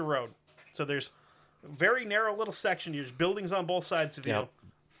stretch of road. So there's a very narrow little section. There's buildings on both sides of you. Yep.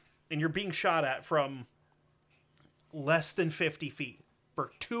 And you're being shot at from less than 50 feet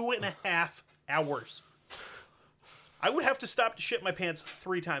for 2.5 hours. I would have to stop to shit my pants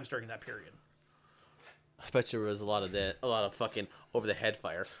 3 times during that period. I bet there was a lot of fucking over the head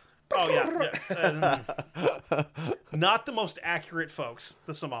fire. Oh, yeah. Not the most accurate folks,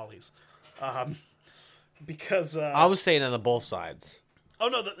 the Somalis. Because... I was saying on the both sides. Oh,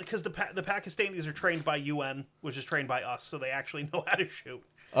 no, because the Pakistanis are trained by UN, which is trained by us, so they actually know how to shoot.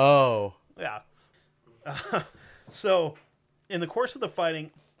 Oh. Yeah. So, in the course of the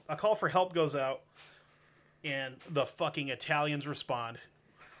fighting, a call for help goes out, and the fucking Italians respond.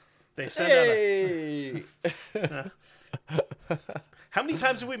 They send out How many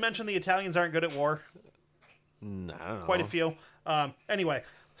times have we mentioned the Italians aren't good at war? I don't know. Quite a few. Anyway,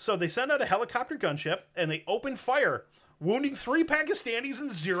 so they send out a helicopter gunship, and they open fire, wounding 3 Pakistanis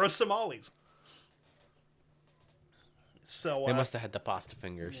and 0 Somalis. So They must have had the pasta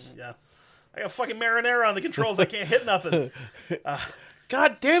fingers. yeah. I got fucking marinara on the controls. I can't hit nothing.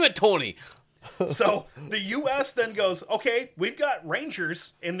 God damn it, Tony! So the U.S. then goes, okay, we've got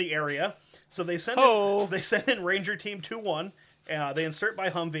Rangers in the area. So they send in Ranger Team 2-1. They insert by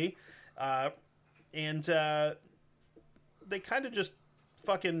Humvee. And they kind of just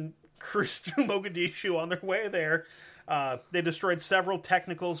fucking cruised through Mogadishu on their way there. They destroyed several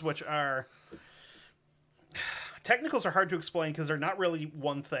technicals, which are... Technicals are hard to explain because they're not really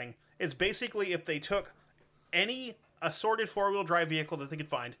one thing. It's basically if they took any assorted 4-wheel drive vehicle that they could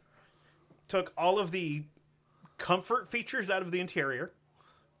find, took all of the comfort features out of the interior,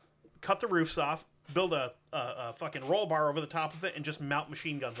 cut the roofs off, build a fucking roll bar over the top of it and just mount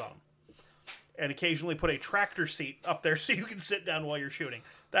machine guns on them. And occasionally put a tractor seat up there so you can sit down while you're shooting.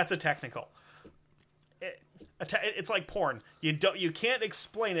 That's a technical. It's like porn. You can't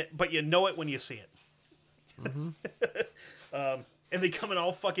explain it, but you know it when you see it. Mm-hmm. And they come in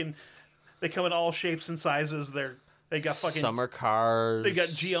all shapes and sizes. They got fucking summer cars. They got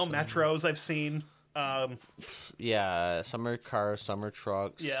GL Metros I've seen. Yeah, summer cars, summer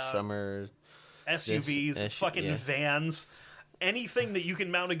trucks, summer SUVs, fucking vans. Anything that you can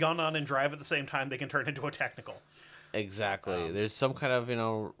mount a gun on and drive at the same time, they can turn into a technical. Exactly. There's some kind of,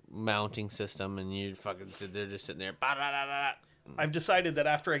 mounting system, and they're just sitting there. Bah, bah, bah, bah. I've decided that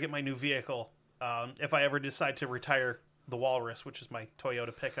after I get my new vehicle, if I ever decide to retire the Walrus, which is my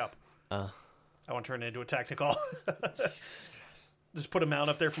Toyota pickup, I want to turn it into a technical. Just put a mount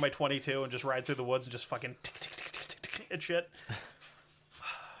up there for my 22 and just ride through the woods and just fucking tick, tick, tick, tick, tick, tick, and shit.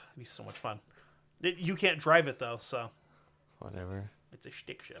 It'd be so much fun. You can't drive it, though, so... Whatever. It's a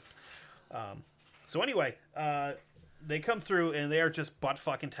stick shift. So anyway, they come through and they are just butt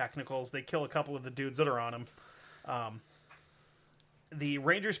fucking technicals. They kill a couple of the dudes that are on them. The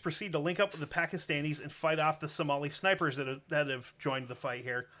Rangers proceed to link up with the Pakistanis and fight off the Somali snipers that have joined the fight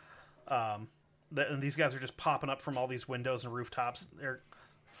here. And these guys are just popping up from all these windows and rooftops. They're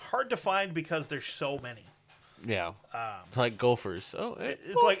hard to find because there's so many. Yeah, like gophers. Oh,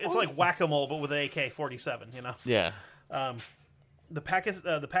 it's like whack-a-mole, but with an AK-47. Yeah. The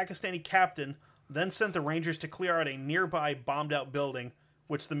Pakistani captain then sent the Rangers to clear out a nearby bombed-out building,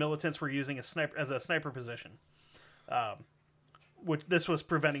 which the militants were using as a sniper position. Which this was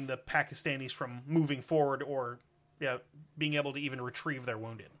preventing the Pakistanis from moving forward or being able to even retrieve their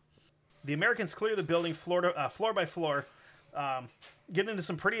wounded. The Americans clear the building floor by floor, get into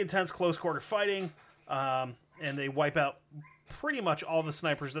some pretty intense close-quarter fighting, and they wipe out pretty much all the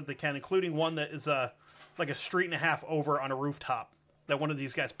snipers that they can, including one that is like a street and a half over on a rooftop that one of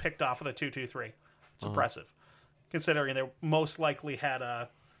these guys picked off with a 223. It's impressive, considering they most likely had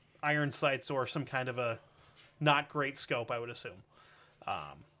iron sights or some kind of a not great scope, I would assume.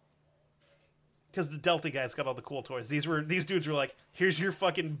 Because the Delta guys got all the cool toys. These dudes were like, "Here's your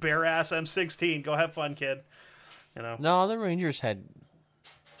fucking bare ass M16. Go have fun, kid." No, the Rangers had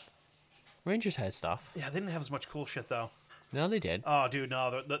stuff. Yeah, they didn't have as much cool shit though. No, they did. Oh, dude,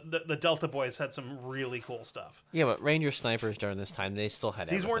 no. The Delta boys had some really cool stuff. Yeah, but Ranger snipers during this time, they still had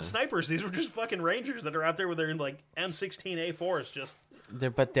These weren't snipers. These were just fucking Rangers that are out there with their like M16A4s. Just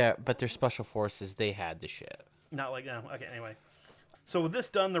But their special forces, they had the shit. Not like them. Okay, anyway. So with this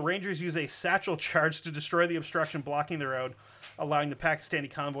done, the Rangers use a satchel charge to destroy the obstruction blocking the road, allowing the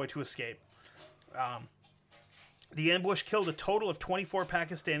Pakistani convoy to escape. The ambush killed a total of 24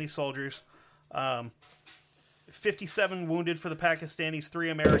 Pakistani soldiers. 57 wounded for the Pakistanis, 3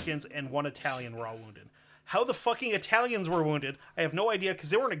 Americans, and 1 Italian were all wounded. How the fucking Italians were wounded, I have no idea, because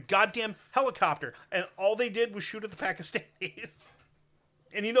they were in a goddamn helicopter, and all they did was shoot at the Pakistanis.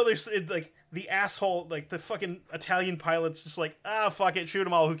 And there's, like, the asshole, like, the fucking Italian pilot's just like, fuck it, shoot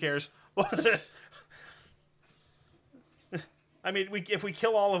them all, who cares? I mean, if we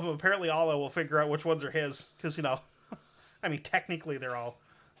kill all of them, apparently Allah will figure out which ones are his, because, I mean, technically they're all...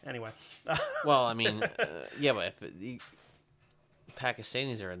 Anyway. Well, I mean, yeah, but if the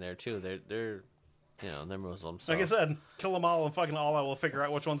Pakistanis are in there too, they're they're Muslims. So. Like I said, kill them all and fucking Allah will figure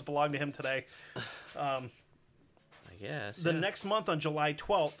out which ones belong to him today. I guess. The next month on July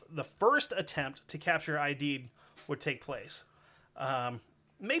 12th, the first attempt to capture Aidid would take place.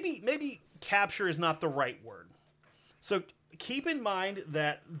 Maybe capture is not the right word. So keep in mind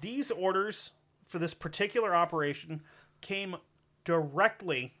that these orders for this particular operation came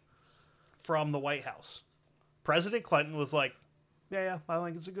directly from the White House. President Clinton was like, yeah, I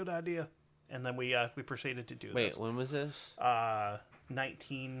think it's a good idea. And then we proceeded to do this. Wait, when was this? Late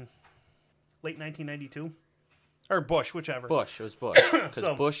 1992? Or Bush, whichever. Bush. It was Bush.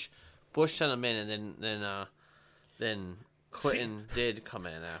 Because Bush sent him in, and then Clinton did come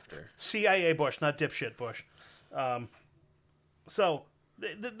in after. CIA Bush, not dipshit Bush. So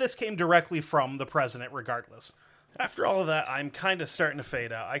this came directly from the president regardless. After all of that, I'm kind of starting to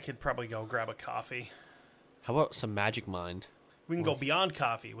fade out. I could probably go grab a coffee. How about some Magic Mind? We can go beyond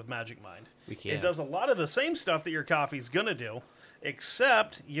coffee with Magic Mind. We can. It does a lot of the same stuff that your coffee's going to do,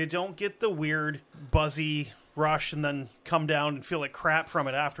 except you don't get the weird, buzzy rush and then come down and feel like crap from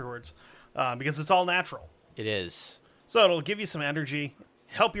it afterwards, because it's all natural. It is. So it'll give you some energy,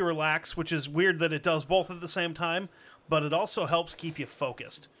 help you relax, which is weird that it does both at the same time, but it also helps keep you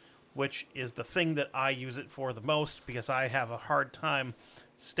focused, which is the thing that I use it for the most because I have a hard time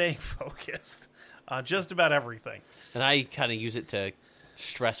staying focused on just about everything. And I kind of use it to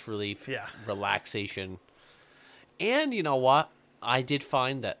stress relief, Yeah. relaxation. And you know what? I did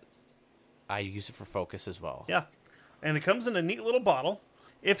find that I use it for focus as well. Yeah. And it comes in a neat little bottle.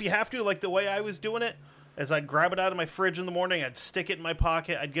 If you have to, like the way I was doing it, is I'd grab it out of my fridge in the morning, I'd stick it in my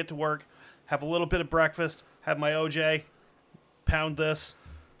pocket, I'd get to work, have a little bit of breakfast, have my OJ, pound this,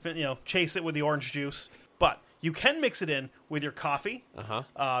 chase it with the orange juice. But you can mix it in with your coffee.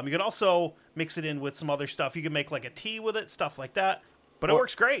 Uh-huh. You can also mix it in with some other stuff. You can make like a tea with it, stuff like that. But it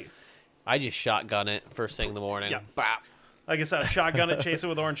works great. I just shotgun it first thing in the morning. Yeah. Bap. Like I said, a shotgun it, chase it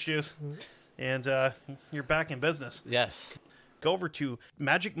with orange juice, and you're back in business. Yes. Go over to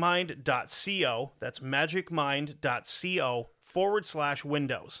magicmind.co. That's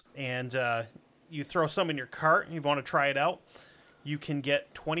magicmind.co/Windows. And you throw some in your cart and you want to try it out. You can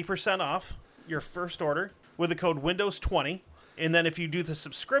get 20% off your first order with the code Windows20. And then if you do the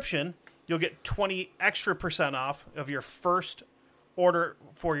subscription, you'll get 20 extra % off of your first order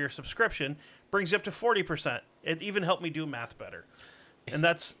for your subscription. Brings you up to 40%. It even helped me do math better. And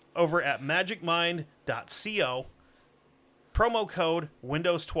that's over at magicmind.co. Promo code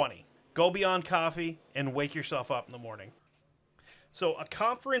Windows20. Go beyond coffee and wake yourself up in the morning. So a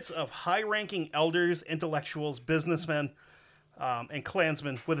conference of high-ranking elders, intellectuals, businessmen, and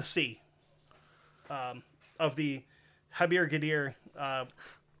clansmen with a C of the Habir Gadir,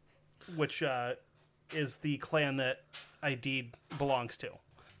 which is the clan that Aidid belongs to,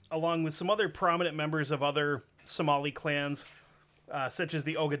 along with some other prominent members of other Somali clans, such as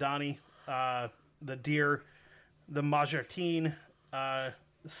the Ogadani, the Dir, the Majartin,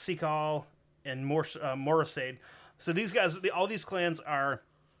 Sikal, and Morasaid. So these guys, all these clans are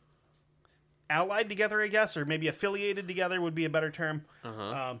allied together, I guess, or maybe affiliated together would be a better term.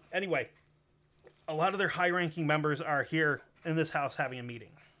 Uh-huh. Anyway, a lot of their high-ranking members are here in this house having a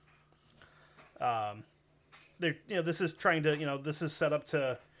meeting. This is trying to, this is set up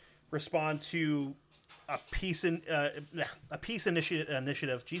to respond to a peace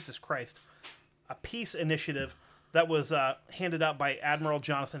initiative. Jesus Christ, a peace initiative that was handed out by Admiral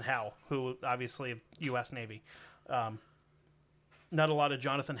Jonathan Howe, who obviously U.S. Navy. Not a lot of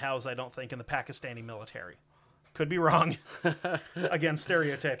Jonathan Howes, I don't think, in the Pakistani military. Could be wrong. Again,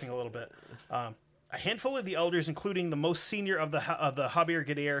 stereotyping a little bit. A handful of the elders, including the most senior of the Habir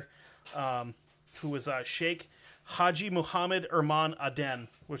Gadir, who was Sheikh Haji Muhammad Urman Aden,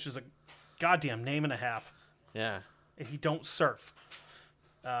 which is a goddamn name and a half. Yeah. And he don't surf.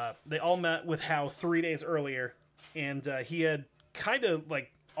 They all met with Howe 3 days earlier, and he had kind of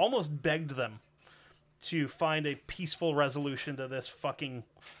like almost begged them to find a peaceful resolution to this fucking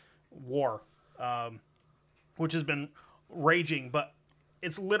war, which has been raging, but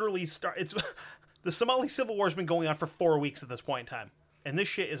it's literally the Somali Civil War has been going on for 4 weeks at this point in time, and this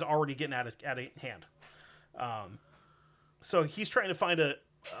shit is already getting out of hand. So he's trying to find a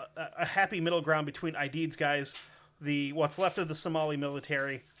happy middle ground between Aidid's guys, what's left of the Somali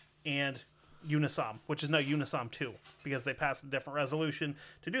military, and UNISOM, which is now UNISOM 2, because they passed a different resolution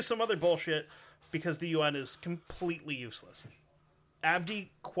to do some other bullshit, because the UN is completely useless. Abdi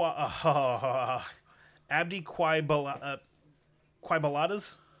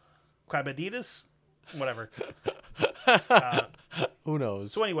Quaibadidas? Whatever. Who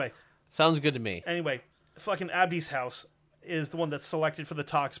knows? So anyway. Sounds good to me. Anyway, fucking Abdi's house is the one that's selected for the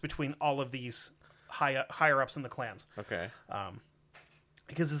talks between all of these higher-ups in the clans. Okay.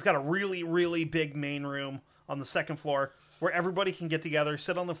 Because it's got a really, really big main room on the second floor where everybody can get together,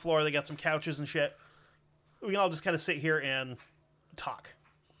 sit on the floor. They got some couches and shit. We can all just kind of sit here and talk.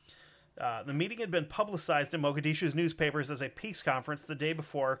 The meeting had been publicized in Mogadishu's newspapers as a peace conference the day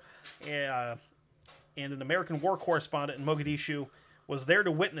before, and an American war correspondent in Mogadishu was there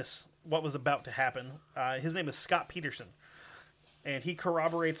to witness what was about to happen. His name is Scott Peterson, and he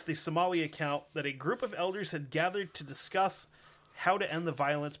corroborates the Somali account that a group of elders had gathered to discuss how to end the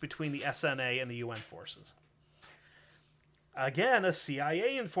violence between the SNA and the UN forces. Again, a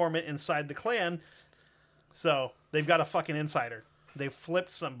CIA informant inside the clan, so they've got a fucking insider. They've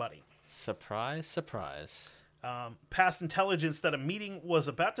flipped somebody. Surprise, surprise. Past intelligence that a meeting was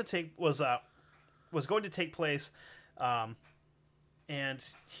about to take was going to take place, and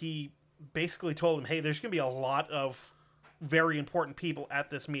he basically told him, "Hey, there's going to be a lot of very important people at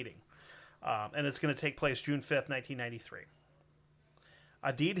this meeting, and it's going to take place June 5th, 1993."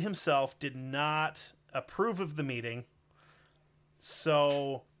 Aidid himself did not approve of the meeting,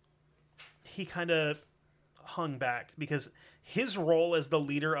 so he kind of hung back because his role as the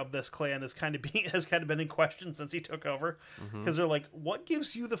leader of this clan has kind of been in question since he took over. Because they're like, "What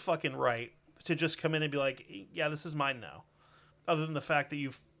gives you the fucking right to just come in and be like, yeah, this is mine now," other than the fact that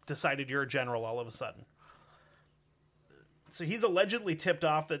you've decided you're a general all of a sudden. So he's allegedly tipped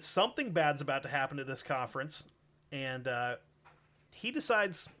off that something bad's about to happen at this conference, and he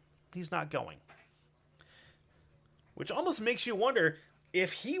decides he's not going. Which almost makes you wonder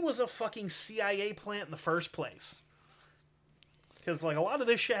if he was a fucking CIA plant in the first place. Because, like, a lot of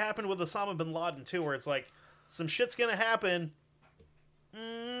this shit happened with Osama bin Laden, too, where it's like, some shit's gonna happen,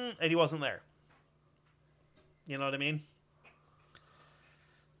 and he wasn't there. You know what I mean?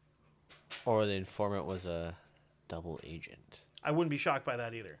 Or the informant was a double agent. I wouldn't be shocked by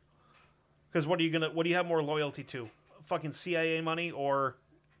that either. Because what do you have more loyalty to? Fucking CIA money or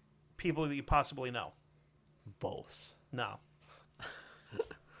people that you possibly know? Both. No.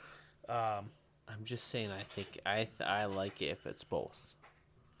 I'm just saying. I think I like it if it's both.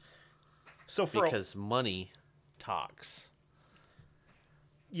 So because money talks.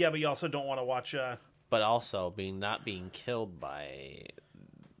 Yeah, but you also don't want to watch. But also not being killed by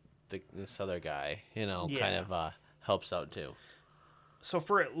this other guy, kind of helps out too. So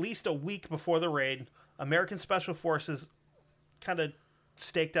for at least a week before the raid, American Special Forces kind of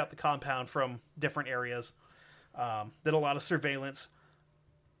staked out the compound from different areas, did a lot of surveillance.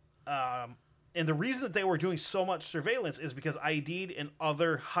 And the reason that they were doing so much surveillance is because Aidid and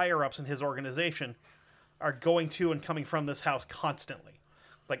other higher-ups in his organization are going to and coming from this house constantly.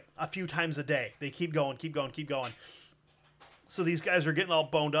 Like, a few times a day. They keep going. So these guys are getting all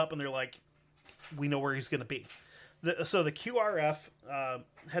boned up, and they're like, we know where he's going to be. So the QRF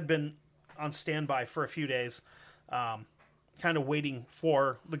had been on standby for a few days, kind of waiting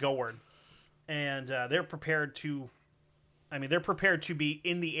for the go word. And they're prepared to be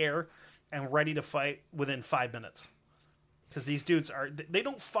in the air and ready to fight within 5 minutes. Because these dudes they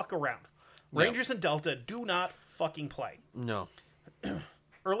don't fuck around. No. Rangers and Delta do not fucking play. No.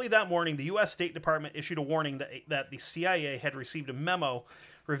 Early that morning, the U.S. State Department issued a warning that the CIA had received a memo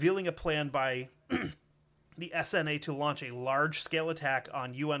revealing a plan by the SNA to launch a large-scale attack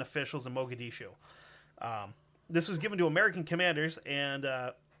on UN officials in Mogadishu. This was given to American commanders, and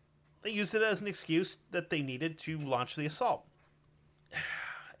they used it as an excuse that they needed to launch the assault.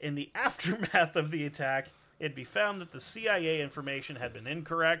 In the aftermath of the attack, it'd be found that the CIA information had been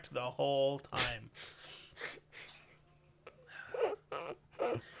incorrect the whole time.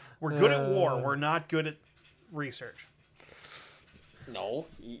 We're good at war. We're not good at research. No,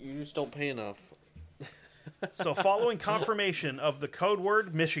 you just don't pay enough. So following confirmation of the code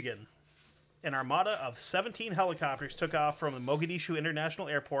word Michigan, an armada of 17 helicopters took off from the Mogadishu International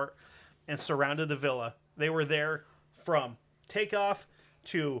Airport and surrounded the villa. They were there from takeoff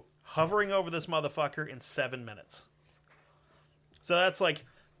to hovering over this motherfucker in 7 minutes. So that's like,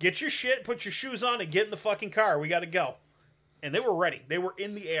 get your shit, put your shoes on, and get in the fucking car. We got to go. And they were ready. They were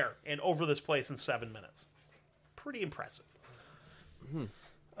in the air and over this place in 7 minutes. Pretty impressive.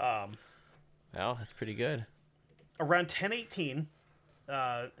 Well, that's pretty good. Around 10:18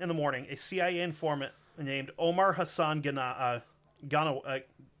 in the morning, a CIA informant named Omar Hassan Ghanay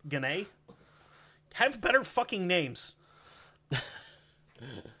have better fucking names.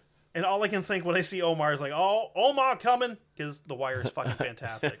 And all I can think when I see Omar is like, oh, Omar coming, because The Wire is fucking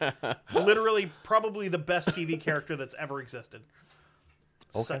fantastic. Literally, probably the best TV character that's ever existed.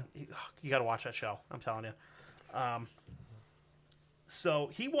 Okay. So, you got to watch that show, I'm telling you. So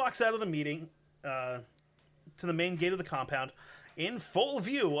he walks out of the meeting to the main gate of the compound in full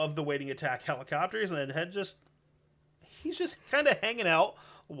view of the waiting attack helicopters, and he's just kind of hanging out,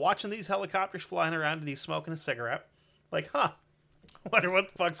 watching these helicopters flying around, and he's smoking a cigarette. Like, wonder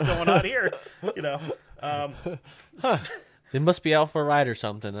what the fuck's going on here, They must be out for a ride or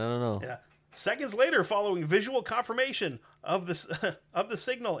something. I don't know. Yeah. Seconds later, following visual confirmation of the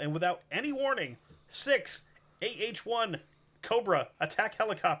signal, and without any warning, 6 AH-1 Cobra attack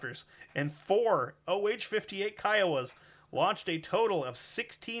helicopters and 4 OH-58 Kiowas launched a total of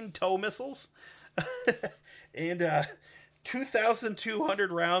 16 tow missiles and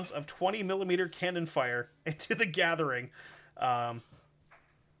 2,200 rounds of 20-millimeter cannon fire into the gathering.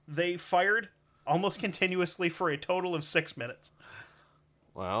 They fired almost continuously for a total of 6 minutes.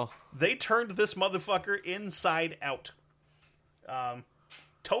 Wow. They turned this motherfucker inside out.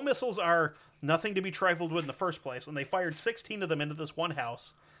 Tow missiles are nothing to be trifled with in the first place, and they fired 16 of them into this one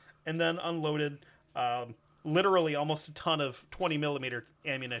house and then unloaded literally almost a ton of 20-millimeter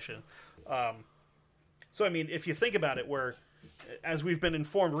ammunition. So, I mean, if you think about it, where, as we've been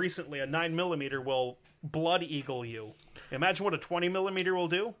informed recently, a 9mm will blood eagle you. Imagine what a 20mm will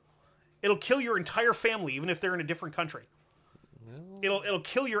do. It'll kill your entire family, even if they're in a different country. It'll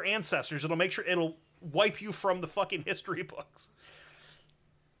kill your ancestors. It'll wipe you from the fucking history books.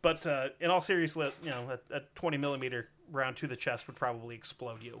 But in all seriousness, a 20mm round to the chest would probably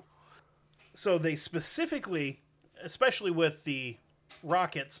explode you. So they specifically especially with the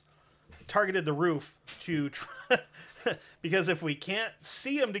rockets, targeted the roof to try, because if we can't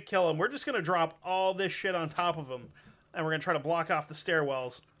see him to kill him, we're just going to drop all this shit on top of him, and we're going to try to block off the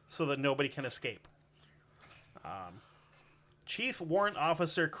stairwells so that nobody can escape. Chief Warrant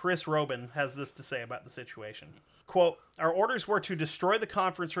Officer Chris Robin has this to say about the situation. Quote, "Our orders were to destroy the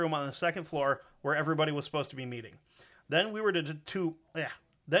conference room on the second floor where everybody was supposed to be meeting. Then we were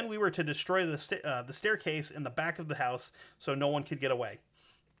to destroy the staircase in the back of the house so no one could get away.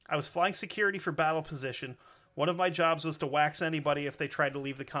 I was flying security for battle position. One of my jobs was to wax anybody if they tried to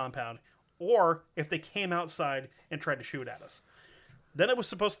leave the compound, or if they came outside and tried to shoot at us. Then I was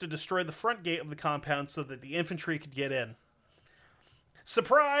supposed to destroy the front gate of the compound so that the infantry could get in.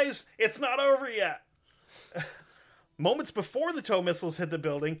 Surprise! It's not over yet!" Moments before the tow missiles hit the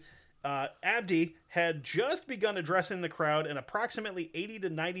building, Abdi had just begun addressing the crowd and approximately 80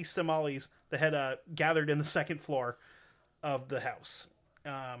 to 90 Somalis that had gathered in the second floor of the house.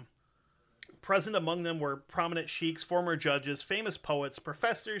 Present among them were prominent sheiks, former judges, famous poets,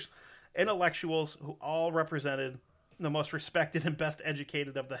 professors, intellectuals who all represented the most respected and best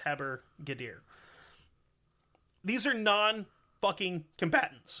educated of the Heber Gadir. These are non-fucking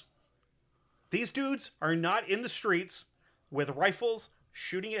combatants. These dudes are not in the streets with rifles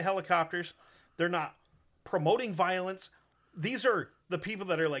shooting at helicopters. They're not promoting violence. These are the people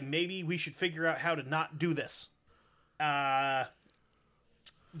that are like, maybe we should figure out how to not do this. Yeah.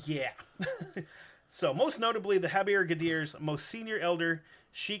 So, most notably, the Heber Gadir's most senior elder,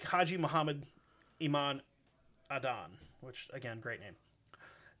 Sheikh Haji Muhammad Iman Adan, which, again, great name.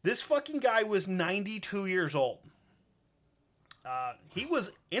 This fucking guy was 92 years old. He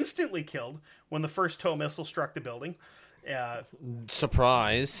was instantly killed when the first tow missile struck the building.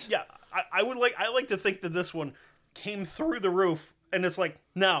 Surprise. Yeah, I like to think that this one came through the roof, and it's like,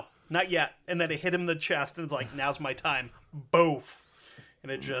 no, not yet. And then it hit him in the chest, and it's like, now's my time. Boof.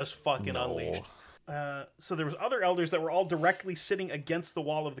 And it just fucking unleashed. So there was other elders that were all directly sitting against the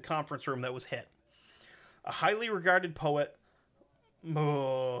wall of the conference room that was hit. A highly regarded poet,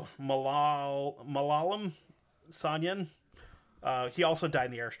 Malalam Sanyan, he also died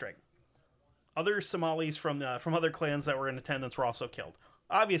in the airstrike. Other Somalis from other clans that were in attendance were also killed.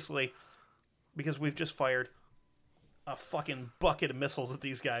 Obviously, because we've just fired a fucking bucket of missiles at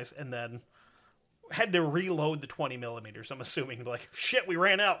these guys and then had to reload the 20 millimeters, I'm assuming. Like, shit, we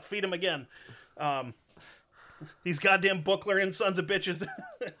ran out. Feed them again. These goddamn book-learning sons of bitches,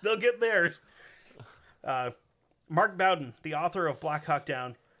 they'll get theirs. Mark Bowden, the author of Black Hawk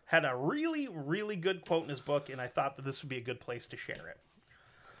Down, had a really, really good quote in his book, and I thought that this would be a good place to share it.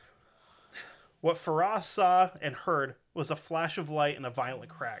 What Farah saw and heard was a flash of light and a violent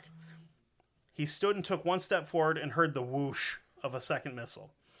crack. He stood and took one step forward and heard the whoosh of a second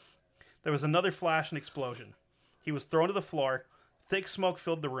missile. There was another flash and explosion. He was thrown to the floor. Thick smoke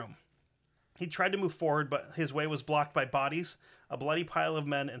filled the room. He tried to move forward, but his way was blocked by bodies, a bloody pile of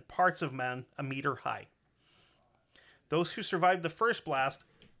men, and parts of men a meter high. Those who survived the first blast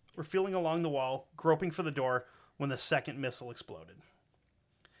were feeling along the wall, groping for the door, when the second missile exploded.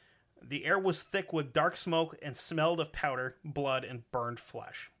 The air was thick with dark smoke and smelled of powder, blood, and burned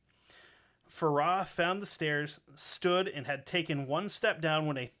flesh. Farah found the stairs, stood, and had taken one step down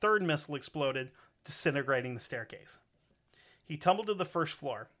when a third missile exploded, disintegrating the staircase. He tumbled to the first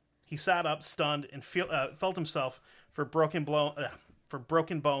floor. He sat up, stunned, and felt himself for broken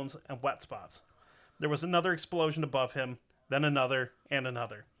bones and wet spots. There was another explosion above him, then another, and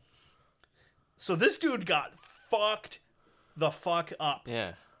another. So this dude got fucked the fuck up.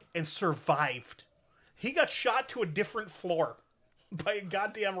 Yeah. And survived. He got shot to a different floor by a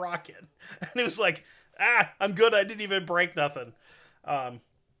goddamn rocket. And it was like, I'm good. I didn't even break nothing. So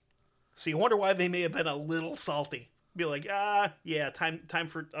you wonder why they may have been a little salty. Be like, yeah, time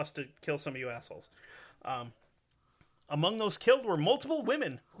for us to kill some of you assholes. Among those killed were multiple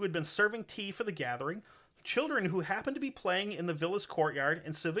women who had been serving tea for the gathering, children who happened to be playing in the villa's courtyard,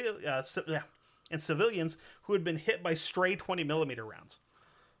 and civilians who had been hit by stray 20mm rounds.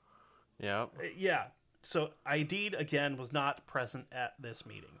 Yeah. Yeah. So Aidid, again, was not present at this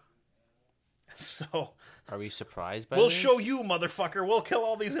meeting. So... Are we surprised by We'll this? show you, motherfucker. We'll kill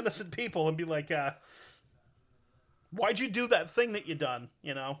all these innocent people and be like, why'd you do that thing that you done,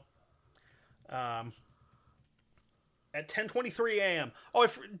 you know? At 10:23 a.m. Oh,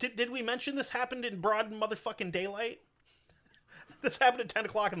 did we mention this happened in broad motherfucking daylight? This happened at 10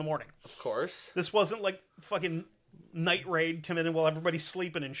 o'clock in the morning. Of course. This wasn't like fucking night raid coming in while everybody's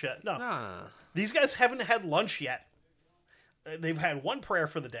sleeping and shit. No. Nah. These guys haven't had lunch yet. They've had one prayer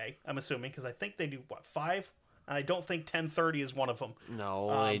for the day, I'm assuming, because I think they do, 5? And I don't think 10:30 is one of them.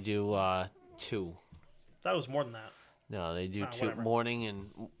 No, they do 2. That was more than that. No, they do two whatever. morning and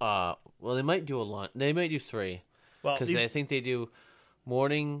well, they might do a lunch. They might do 3 Well, because I think they do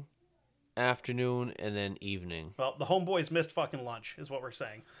morning, afternoon, and then evening. Well, the homeboys missed fucking lunch, is what we're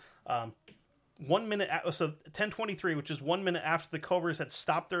saying. 1 minute, so 10:23, which is 1 minute after the Cobras had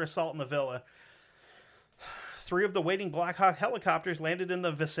stopped their assault in the villa, 3 of the waiting Black Hawk helicopters landed in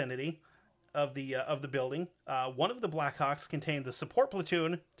the vicinity of the building. One of the Black Hawks contained the support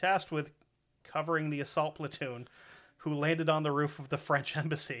platoon tasked with covering the assault platoon, who landed on the roof of the French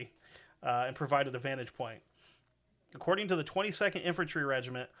embassy and provided a vantage point. According to the 22nd Infantry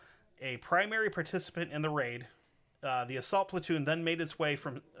Regiment, a primary participant in the raid, the assault platoon then made its way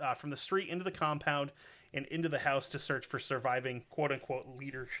from the street into the compound and into the house to search for surviving quote-unquote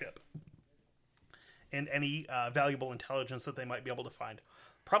leadership and any valuable intelligence that they might be able to find.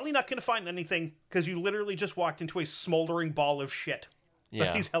 Probably not going to find anything because you literally just walked into a smoldering ball of shit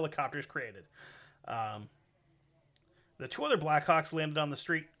that these helicopters created. The 2 other Blackhawks landed on the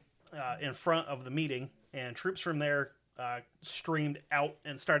street in front of the meeting, and troops from there streamed out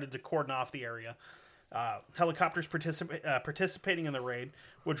and started to cordon off the area. Helicopters participating in the raid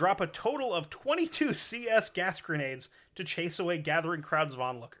would drop a total of 22 CS gas grenades to chase away gathering crowds of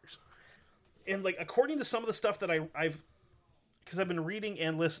onlookers. And like, according to some of the stuff that I've because I've been reading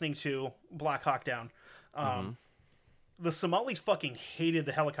and listening to Black Hawk Down, the Somalis fucking hated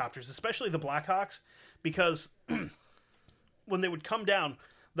the helicopters, especially the Blackhawks, because when they would come down,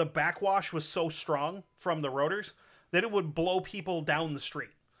 the backwash was so strong from the rotors that it would blow people down the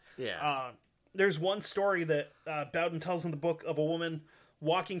street. Yeah. There's one story that Bowden tells in the book of a woman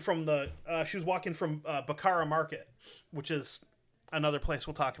walking from she was walking from Bakara Market, which is another place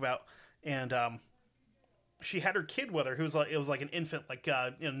we'll talk about, and she had her kid with her, who was it was like an infant, like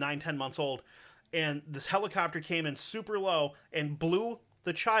 9-10 months old, and this helicopter came in super low and blew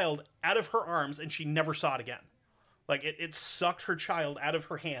the child out of her arms, and she never saw it again. Like it sucked her child out of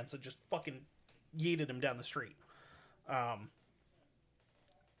her hands and just fucking yeeted him down the street.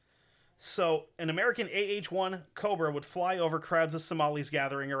 So an American AH-1 Cobra would fly over crowds of Somalis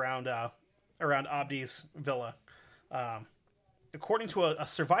gathering around Abdi's villa. According to a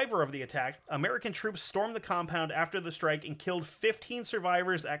survivor of the attack, American troops stormed the compound after the strike and killed 15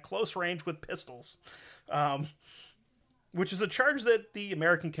 survivors at close range with pistols, which is a charge that the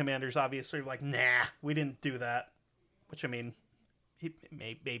American commanders obviously were like, nah, we didn't do that. Which, I mean,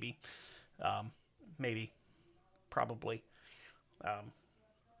 maybe, probably.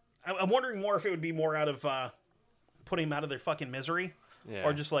 I'm wondering more if it would be more out of putting them out of their fucking misery,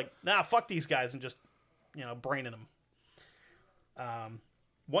 or just like, nah, fuck these guys, and just, braining them.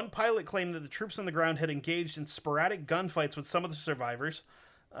 One pilot claimed that the troops on the ground had engaged in sporadic gunfights with some of the survivors.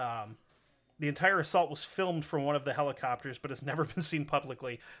 The entire assault was filmed from one of the helicopters, but has never been seen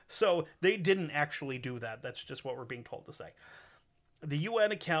publicly. So they didn't actually do that. That's just what we're being told to say. The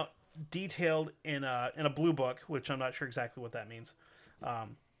UN account detailed in a blue book, which I'm not sure exactly what that means,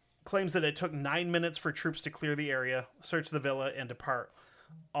 claims that it took 9 minutes for troops to clear the area, search the villa, and depart,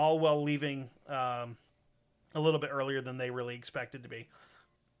 all while leaving a little bit earlier than they really expected to be,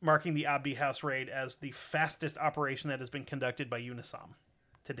 marking the Abdi House raid as the fastest operation that has been conducted by UNISOM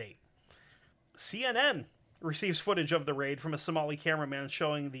to date. CNN receives footage of the raid from a Somali cameraman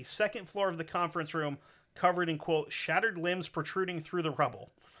showing the second floor of the conference room covered in, quote, shattered limbs protruding through the rubble.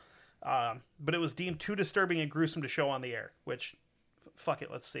 But it was deemed too disturbing and gruesome to show on the air, which, fuck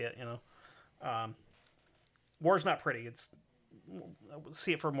it, let's see it, War's not pretty. We'll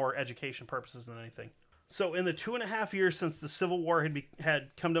see it for more education purposes than anything. So in the 2.5 years since the Civil War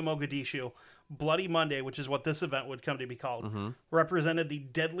had come to Mogadishu, Bloody Monday, which is what this event would come to be called, represented the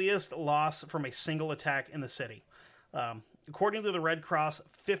deadliest loss from a single attack in the city. According to the Red Cross,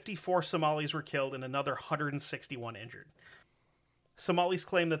 54 Somalis were killed and another 161 injured. Somalis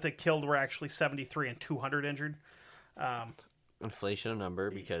claim that the killed were actually 73 and 200 injured. Inflation of number,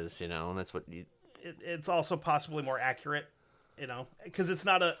 because, that's what you... It's also possibly more accurate, because it's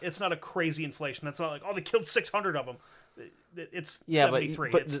not a crazy inflation. It's not like, oh, they killed 600 of them. It's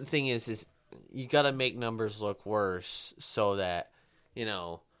 73. But the thing is you got to make numbers look worse so that,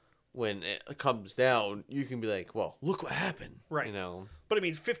 when it comes down, you can be like, well, look what happened. Right. But I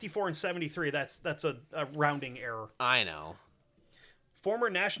mean, 54 and 73, that's a rounding error. I know. Former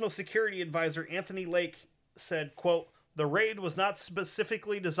National Security Advisor Anthony Lake said, quote, the raid was not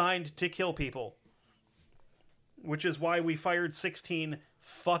specifically designed to kill people, which is why we fired 16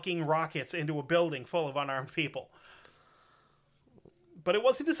 fucking rockets into a building full of unarmed people. But it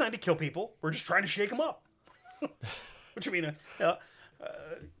wasn't designed to kill people. We're just trying to shake them up. Which, I mean, a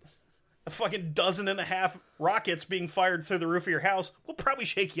fucking 12.5 rockets being fired through the roof of your house will probably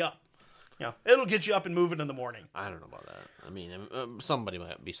shake you up. it'll get you up and moving in the morning. I don't know about that. I mean, somebody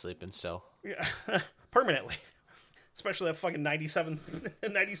might be sleeping still. Yeah, permanently. Especially that fucking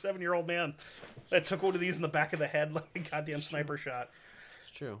 97-year-old man that took one of these in the back of the head like a goddamn sniper shot.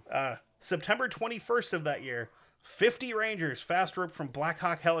 It's true. September 21st of that year, 50 Rangers fast roped from Black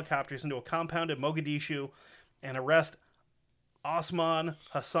Hawk helicopters into a compound in Mogadishu and arrest Osman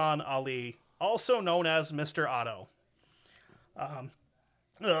Hassan Ali, also known as Mr. Otto.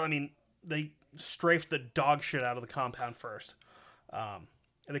 They strafed the dog shit out of the compound first.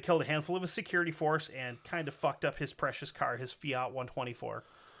 And they killed a handful of his security force and kind of fucked up his precious car, his Fiat 124,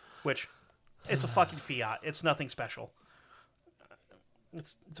 which it's a fucking Fiat. It's nothing special.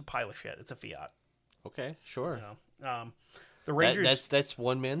 It's a pile of shit. It's a Fiat. Okay, sure. The Rangers. That's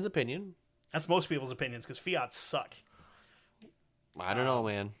one man's opinion. That's most people's opinions because Fiats suck. I don't know,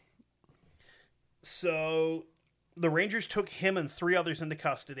 man. So the Rangers took him and 3 others into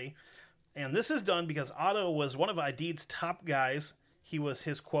custody. And this is done because Otto was one of Aidid's top guys. He was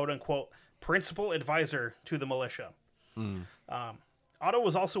his quote-unquote principal advisor to the militia. Otto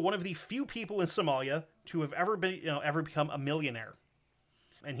was also one of the few people in Somalia to have ever become a millionaire.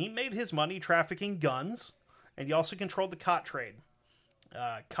 And he made his money trafficking guns, and he also controlled the khat trade.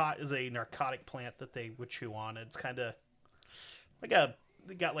 Khat is a narcotic plant that they would chew on. It's kind of like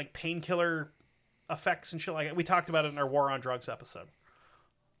they got like painkiller effects and shit like that. We talked about it in our War on Drugs episode,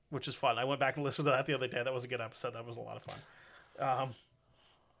 which is fun. I went back and listened to that the other day. That was a good episode. That was a lot of fun.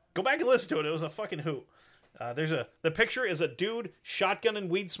 Go back and listen to it. It was a fucking hoot. The picture is a dude shotgunning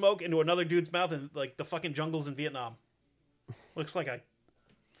weed smoke into another dude's mouth in like the fucking jungles in Vietnam. Looks like a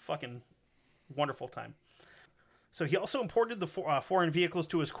fucking wonderful time. So he also imported the foreign vehicles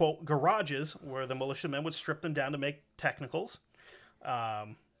to his quote garages, where the militiamen would strip them down to make technicals. We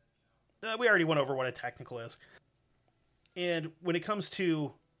already went over what a technical is. And when it comes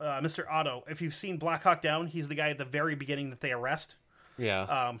to Mr. Otto, if you've seen Black Hawk Down, he's the guy at the very beginning that they arrest.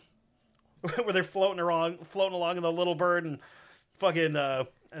 Yeah. Where they're floating along in the Little Bird, and fucking I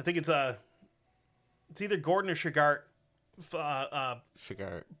think it's either Gordon or Shigart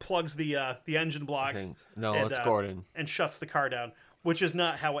plugs the engine block. It's Gordon, and shuts the car down, which is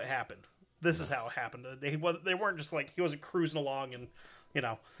not how it happened. This is how it happened. They weren't just like he wasn't cruising along and.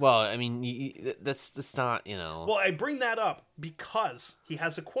 Well, I mean, that's not, Well, I bring that up because he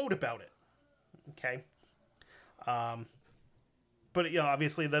has a quote about it. Okay. But,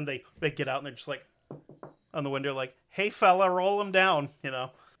 obviously then they get out and they're just like on the window, like, hey, fella, roll him down,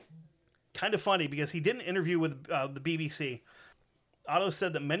 Kind of funny because he did an interview with the BBC. Otto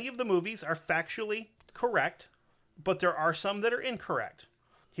said that many of the movies are factually correct, but there are some that are incorrect.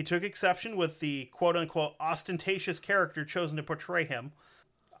 He took exception with the quote-unquote ostentatious character chosen to portray him.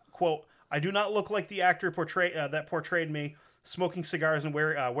 Quote, I do not look like the actor that portrayed me, smoking cigars and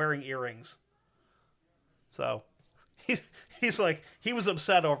wearing earrings. So, he's like, he was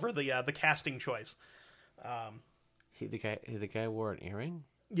upset over the casting choice. The guy wore an earring?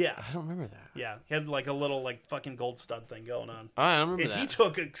 Yeah. I don't remember that. Yeah, he had like a little like fucking gold stud thing going on. I don't remember and that. He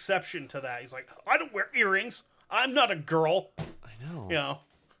took exception to that. He's like, I don't wear earrings. I'm not a girl. I know.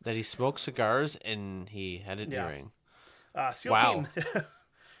 That he smoked cigars and he had an earring. SEAL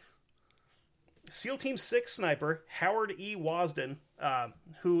Team 6 sniper Howard E. Wasden,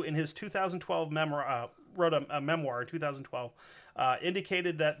 who in his 2012 wrote a memoir in 2012,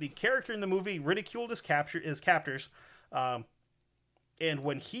 indicated that the character in the movie ridiculed his captors. And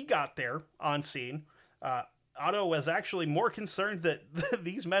when he got there on scene, Otto was actually more concerned that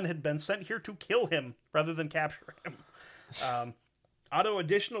these men had been sent here to kill him rather than capture him. Otto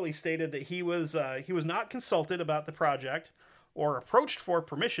additionally stated that he was not consulted about the project or approached for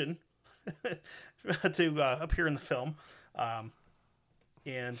permission to appear in the film.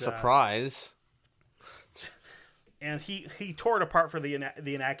 And surprise. And he tore it apart for the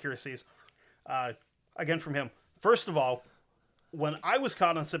inaccuracies. Again, from him. First of all, when I was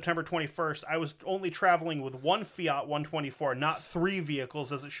caught on September 21st, I was only traveling with one Fiat 124, not 3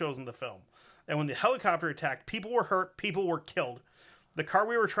 vehicles as it shows in the film. And when the helicopter attacked, people were hurt, people were killed. The car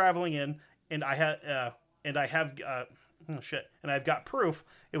we were traveling in, and I've got proof,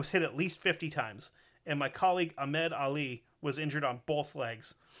 it was hit at least 50 times. And my colleague Ahmed Ali was injured on both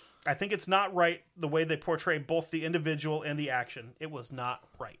legs. I think it's not right the way they portray both the individual and the action. It was not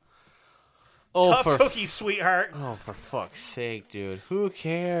right. Tough cookie, sweetheart. Oh, for fuck's sake, dude. Who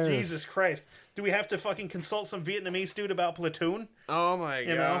cares? Jesus Christ. Do we have to fucking consult some Vietnamese dude about Platoon? Oh my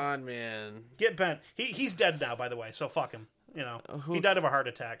God, man. Get bent. He's dead now, by the way, so fuck him. He died of a heart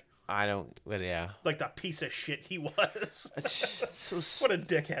attack. But yeah. Like the piece of shit he was. So what a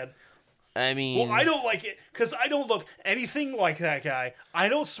dickhead. I mean... Well, I don't like it because I don't look anything like that guy. I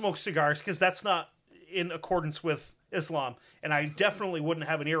don't smoke cigars because that's not in accordance with Islam, and I definitely wouldn't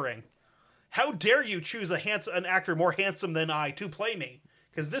have an earring. How dare you choose an actor more handsome than I to play me?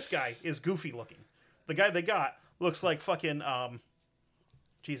 Because this guy is goofy looking. The guy they got looks like fucking...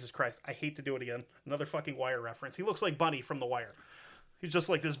 Jesus Christ, I hate to do it again. Another fucking Wire reference. He looks like Bunny from The Wire. He's just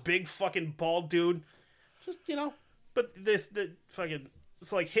like this big fucking bald dude. Just, but it's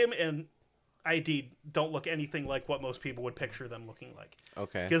like him and ID don't look anything like what most people would picture them looking like.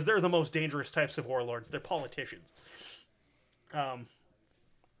 Okay. Because they're the most dangerous types of warlords. They're politicians.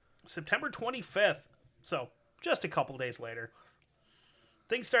 September 25th, so just a couple days later,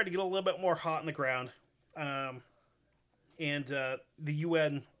 things started to get a little bit more hot in the ground. And the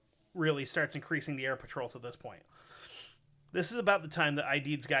UN really starts increasing the air patrols at this point. This is about the time that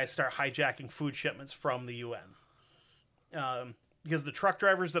ID's guys start hijacking food shipments from the UN. Because the truck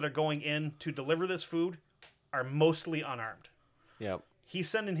drivers that are going in to deliver this food are mostly unarmed. Yep. He's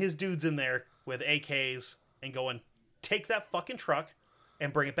sending his dudes in there with AKs and going, take that fucking truck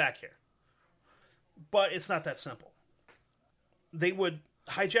and bring it back here. But it's not that simple. They would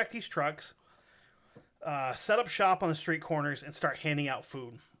hijack these trucks, set up shop on the street corners, and start handing out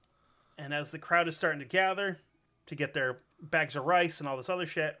food. And as the crowd is starting to gather to get their bags of rice and all this other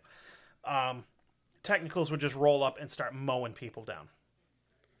shit, technicals would just roll up and start mowing people down.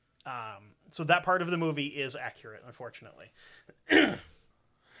 So that part of the movie is accurate, unfortunately. Yeah,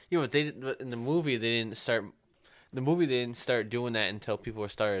 but in the movie they didn't start. The movie they didn't start doing that until people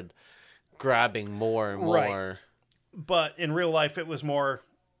started grabbing more and more. Right. But in real life, it was more,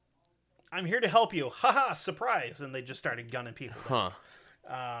 I'm here to help you. Haha, surprise. And they just started gunning people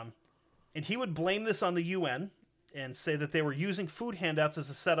down. And he would blame this on the UN and say that they were using food handouts as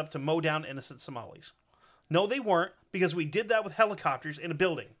a setup to mow down innocent Somalis. No, they weren't, because we did that with helicopters in a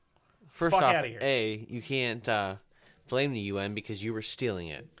building. First Fuck off, outta here. you can't blame the UN because you were stealing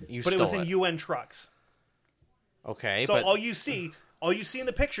it. But it was in UN trucks. Okay, so but... all you see in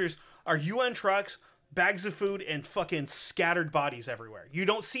the pictures are UN trucks, bags of food, and fucking scattered bodies everywhere. You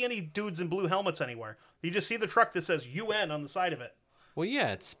don't see any dudes in blue helmets anywhere. You just see the truck that says UN on the side of it. Well,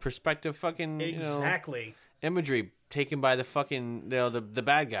 yeah, it's perspective fucking... Exactly. Imagery taken by the fucking... the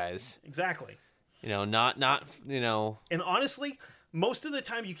bad guys. Exactly. Not. And honestly, most of the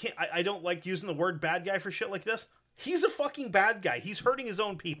time you can't... I don't like using the word bad guy for shit like this. He's a fucking bad guy. He's hurting his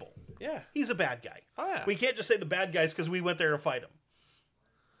own people. Yeah. He's a bad guy. Oh, yeah. We can't just say the bad guys because we went there to fight him.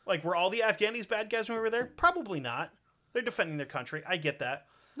 Like, were all the Afghanis bad guys when we were there? Probably not. They're defending their country. I get that.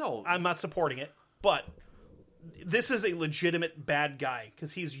 No. I'm not supporting it. But this is a legitimate bad guy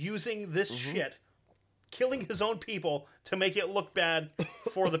because he's using this shit, killing his own people to make it look bad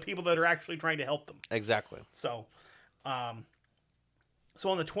for the people that are actually trying to help them. Exactly. So on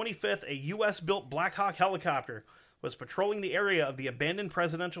the 25th, a U.S.-built Black Hawk helicopter was patrolling the area of the abandoned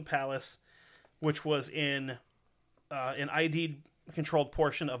presidential palace, which was in an ID-controlled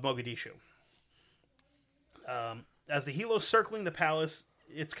portion of Mogadishu. As the helo's circling the palace,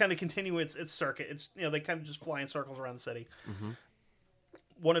 it's kind of continuing its circuit. It's they kind of just fly in circles around the city. Mm-hmm.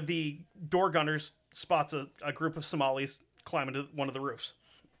 One of the door gunners spots a group of Somalis climbing to one of the roofs.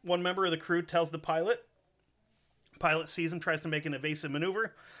 One member of the crew tells the pilot. Pilot sees him, tries to make an evasive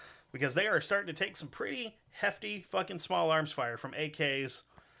maneuver because they are starting to take some pretty hefty fucking small arms fire from AKs,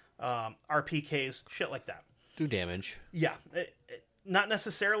 RPKs, shit like that. Do damage. Yeah. Not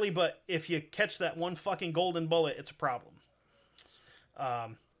necessarily, but if you catch that one fucking golden bullet, it's a problem.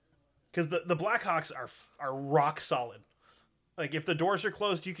 Because the Blackhawks are rock solid. Like, if the doors are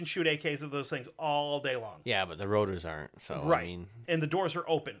closed, you can shoot AKs at those things all day long. Yeah, but the rotors aren't, so, right. I mean... And the doors are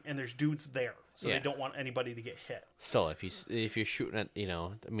open, and there's dudes there, so yeah. they don't want anybody to get hit. Still, if you're shooting at,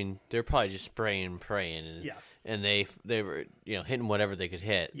 they're probably just spraying and praying, and, yeah. And they were, hitting whatever they could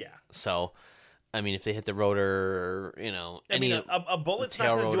hit. Yeah. So, if they hit the rotor, a bullet's not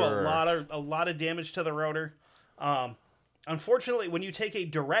going to do a lot of damage to the rotor. Unfortunately, when you take a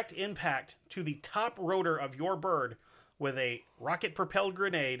direct impact to the top rotor of your bird with a rocket-propelled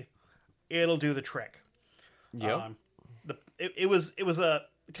grenade, it'll do the trick. Yep. It was a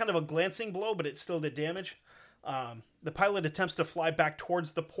kind of a glancing blow, but it still did damage. The pilot attempts to fly back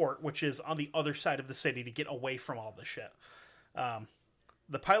towards the port, which is on the other side of the city, to get away from all this shit.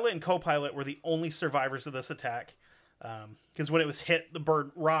 The pilot and co-pilot were the only survivors of this attack, because when it was hit, the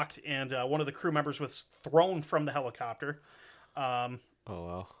bird rocked, and one of the crew members was thrown from the helicopter. Oh,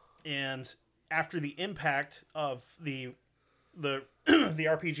 wow. And after the impact of the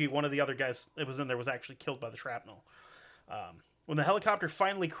RPG, one of the other guys that was in there was actually killed by the shrapnel. When the helicopter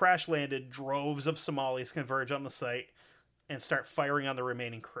finally crash landed, droves of Somalis converge on the site and start firing on the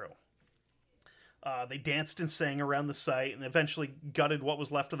remaining crew. They danced and sang around the site and eventually gutted what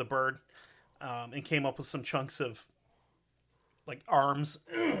was left of the bird and came up with some chunks of like arms,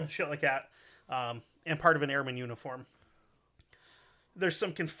 shit like that, and part of an airman uniform. There's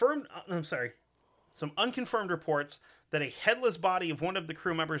some unconfirmed reports that a headless body of one of the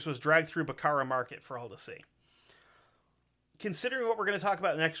crew members was dragged through Bakara Market for all to see. Considering what we're going to talk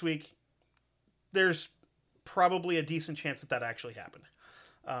about next week, there's probably a decent chance that actually happened.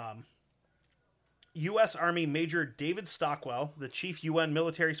 U.S. Army Major David Stockwell, the chief UN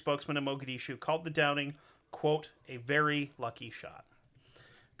military spokesman in Mogadishu, called the downing, quote, a very lucky shot.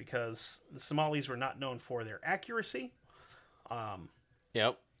 Because the Somalis were not known for their accuracy.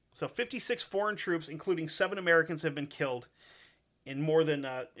 Yep. So 56 foreign troops, including 7 Americans, have been killed in more than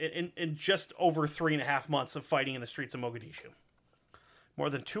in just over 3.5 months of fighting in the streets of Mogadishu. More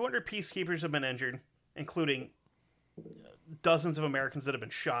than 200 peacekeepers have been injured, including dozens of Americans that have been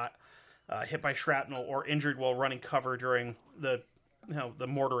shot, hit by shrapnel, or injured while running cover during the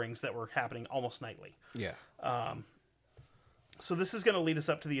mortarings that were happening almost nightly. Yeah. So this is going to lead us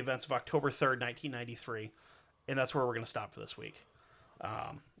up to the events of October 3rd, 1993, and that's where we're going to stop for this week.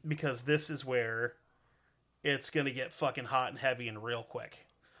 Because this is where it's going to get fucking hot and heavy and real quick.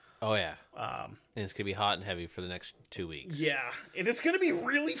 Oh, yeah. And it's going to be hot and heavy for the next 2 weeks. Yeah, and it's going to be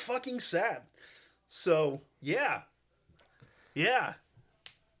really fucking sad. So, yeah. Yeah.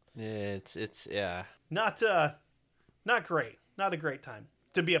 It's yeah. Not great. Not a great time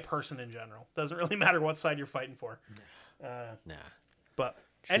to be a person in general. Doesn't really matter what side you're fighting for. Nah. But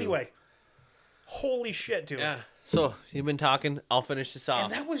anyway, holy shit, dude. Yeah. So, you've been talking. I'll finish this off.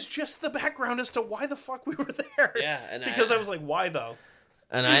 And that was just the background as to why the fuck we were there. Yeah. And because I was like, why though?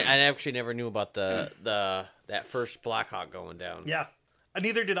 And I actually never knew about that first Blackhawk going down. Yeah.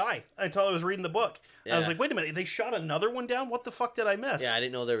 Neither did I until I was reading the book. Yeah. I was like, wait a minute, they shot another one down? What the fuck did I miss? Yeah, I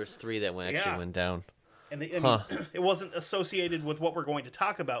didn't know there was 3 that actually went down. And it wasn't associated with what we're going to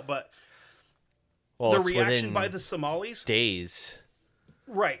talk about, but the reaction by the Somalis... Days.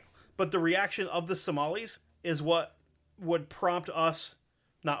 Right. But the reaction of the Somalis is what would prompt us,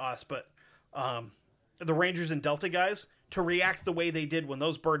 not us, but the Rangers and Delta guys to react the way they did when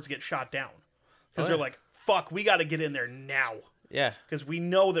those birds get shot down. Because they're like, fuck, we got to get in there now. Yeah. Because we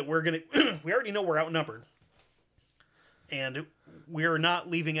know that we're going to... we already know we're outnumbered. And we're not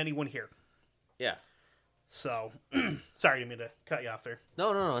leaving anyone here. Yeah. So, sorry, didn't mean to cut you off there.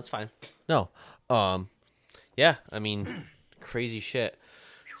 No, it's fine. No. Yeah, I mean, crazy shit.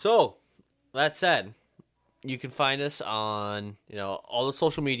 So, that said, you can find us on, all the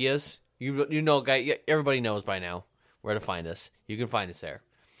social medias. Everybody knows by now where to find us. You can find us there.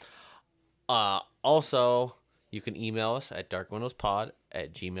 Also, you can email us at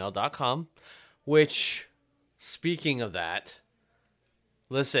darkwindowspod@gmail.com, which, speaking of that,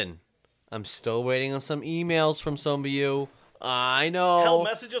 listen, I'm still waiting on some emails from some of you. I know. Hell,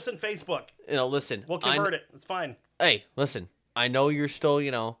 message us on Facebook. Listen. We'll convert it. It's fine. Hey, listen. I know you're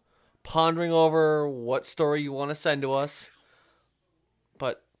still, pondering over what story you want to send to us.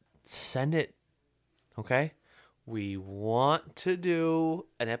 But send it. Okay? We want to do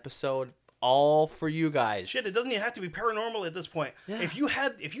an episode all for you guys. Shit, it doesn't even have to be paranormal at this point. Yeah. If you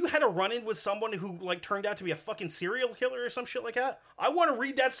had a run-in with someone who turned out to be a fucking serial killer or some shit like that, I want to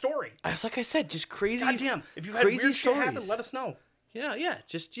read that story. It's like I said, just crazy. Goddamn, if you had weird stories. Shit happen, let us know. Yeah,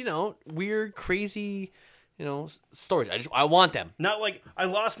 just weird, crazy, stories. I want them. Not like I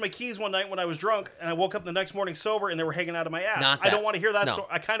lost my keys one night when I was drunk and I woke up the next morning sober and they were hanging out of my ass. Not that. I don't want to hear that story.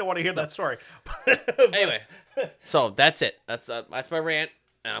 I kind of want to hear that story. Anyway, so that's it. That's my rant.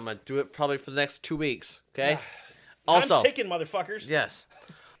 And I'm going to do it probably for the next 2 weeks, okay? Also, time's ticking, motherfuckers. Yes.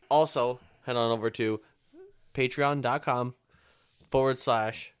 Also, head on over to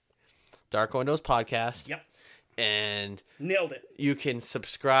patreon.com/Dark Windows Podcast. Yep. And nailed it. You can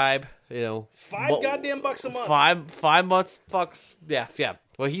subscribe, $5 goddamn bucks a month. $5 bucks. Yeah.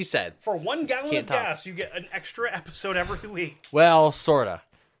 What he said. For 1 gallon of gas, you get an extra episode every week. Well, sorta.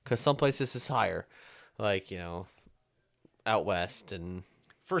 Because some places is higher. Like, out west and...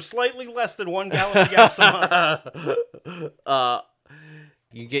 For slightly less than 1 gallon of gas a month.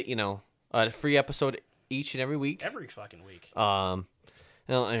 You get, a free episode each and every week. Every fucking week.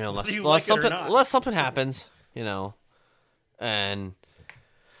 Unless something happens,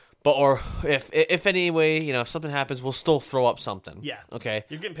 or if anyway, if something happens, we'll still throw up something. Yeah. Okay.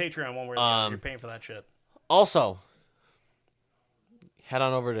 You're getting Patreon one way or the other. You're paying for that shit. Also, head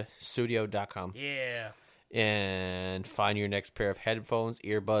on over to studio.com. Yeah. And find your next pair of headphones,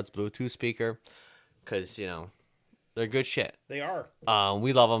 earbuds, Bluetooth speaker, because they're good shit. They are.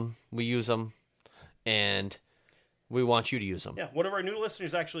 We love them. We use them, and We want you to use them. Yeah, one of our new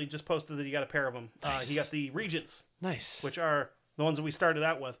listeners actually just posted that he got a pair of them. Nice. He got the Regents. Nice. Which are the ones that we started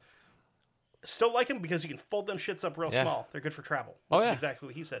out with. Still like them because you can fold them shits up real small. They're good for travel. Which is exactly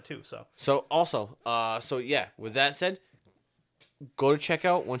what he said too. So also, with that said, go to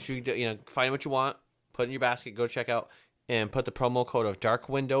checkout once you find what you want, put it in your basket, go to checkout, and put the promo code of Dark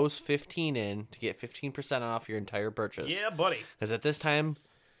Windows 15 in to get 15% off your entire purchase. Yeah, buddy. Because at this time,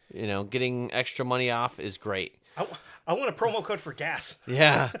 getting extra money off is great. I want a promo code for gas.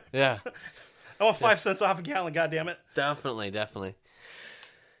 Yeah. I want 5 cents off a gallon, goddammit. Definitely.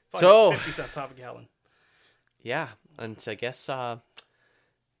 50 cents off a gallon. Yeah, and I guess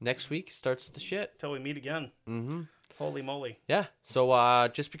next week starts the shit. Till we meet again. Mm-hmm. Holy moly. Yeah, so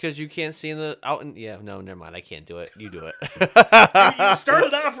just because you can't see never mind, I can't do it. You do it. You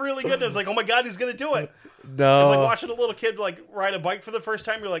started off really good, and I was like, oh my god, he's going to do it. No. It's like watching a little kid ride a bike for the first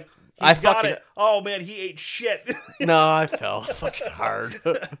time. You're like, He's got it. Oh man, he ate shit. No, I fell fucking hard.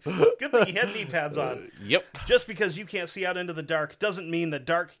 Good thing he had knee pads on. Yep. Just because you can't see out into the dark doesn't mean the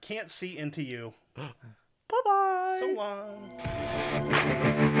dark can't see into you. Bye-bye. So long.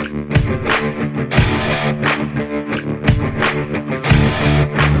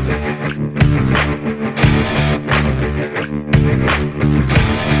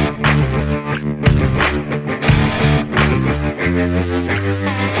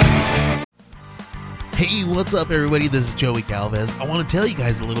 Hey, what's up, everybody? This is Joey Galvez. I want to tell you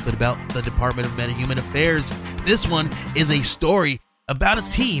guys a little bit about the Department of Metahuman Affairs. This one is a story about a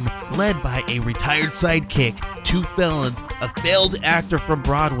team led by a retired sidekick, 2 felons, a failed actor from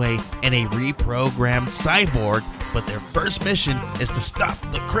Broadway, and a reprogrammed cyborg. But their first mission is to stop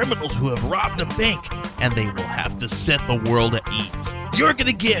the criminals who have robbed a bank, and they will have to set the world at ease. You're going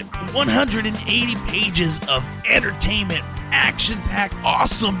to get 180 pages of entertainment, action-packed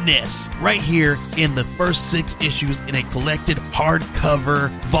awesomeness right here in the first 6 issues in a collected hardcover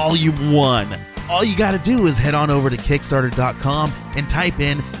volume 1. All you got to do is head on over to Kickstarter.com and type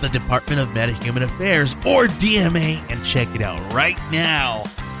in the Department of Metahuman Affairs or DMA and check it out right now.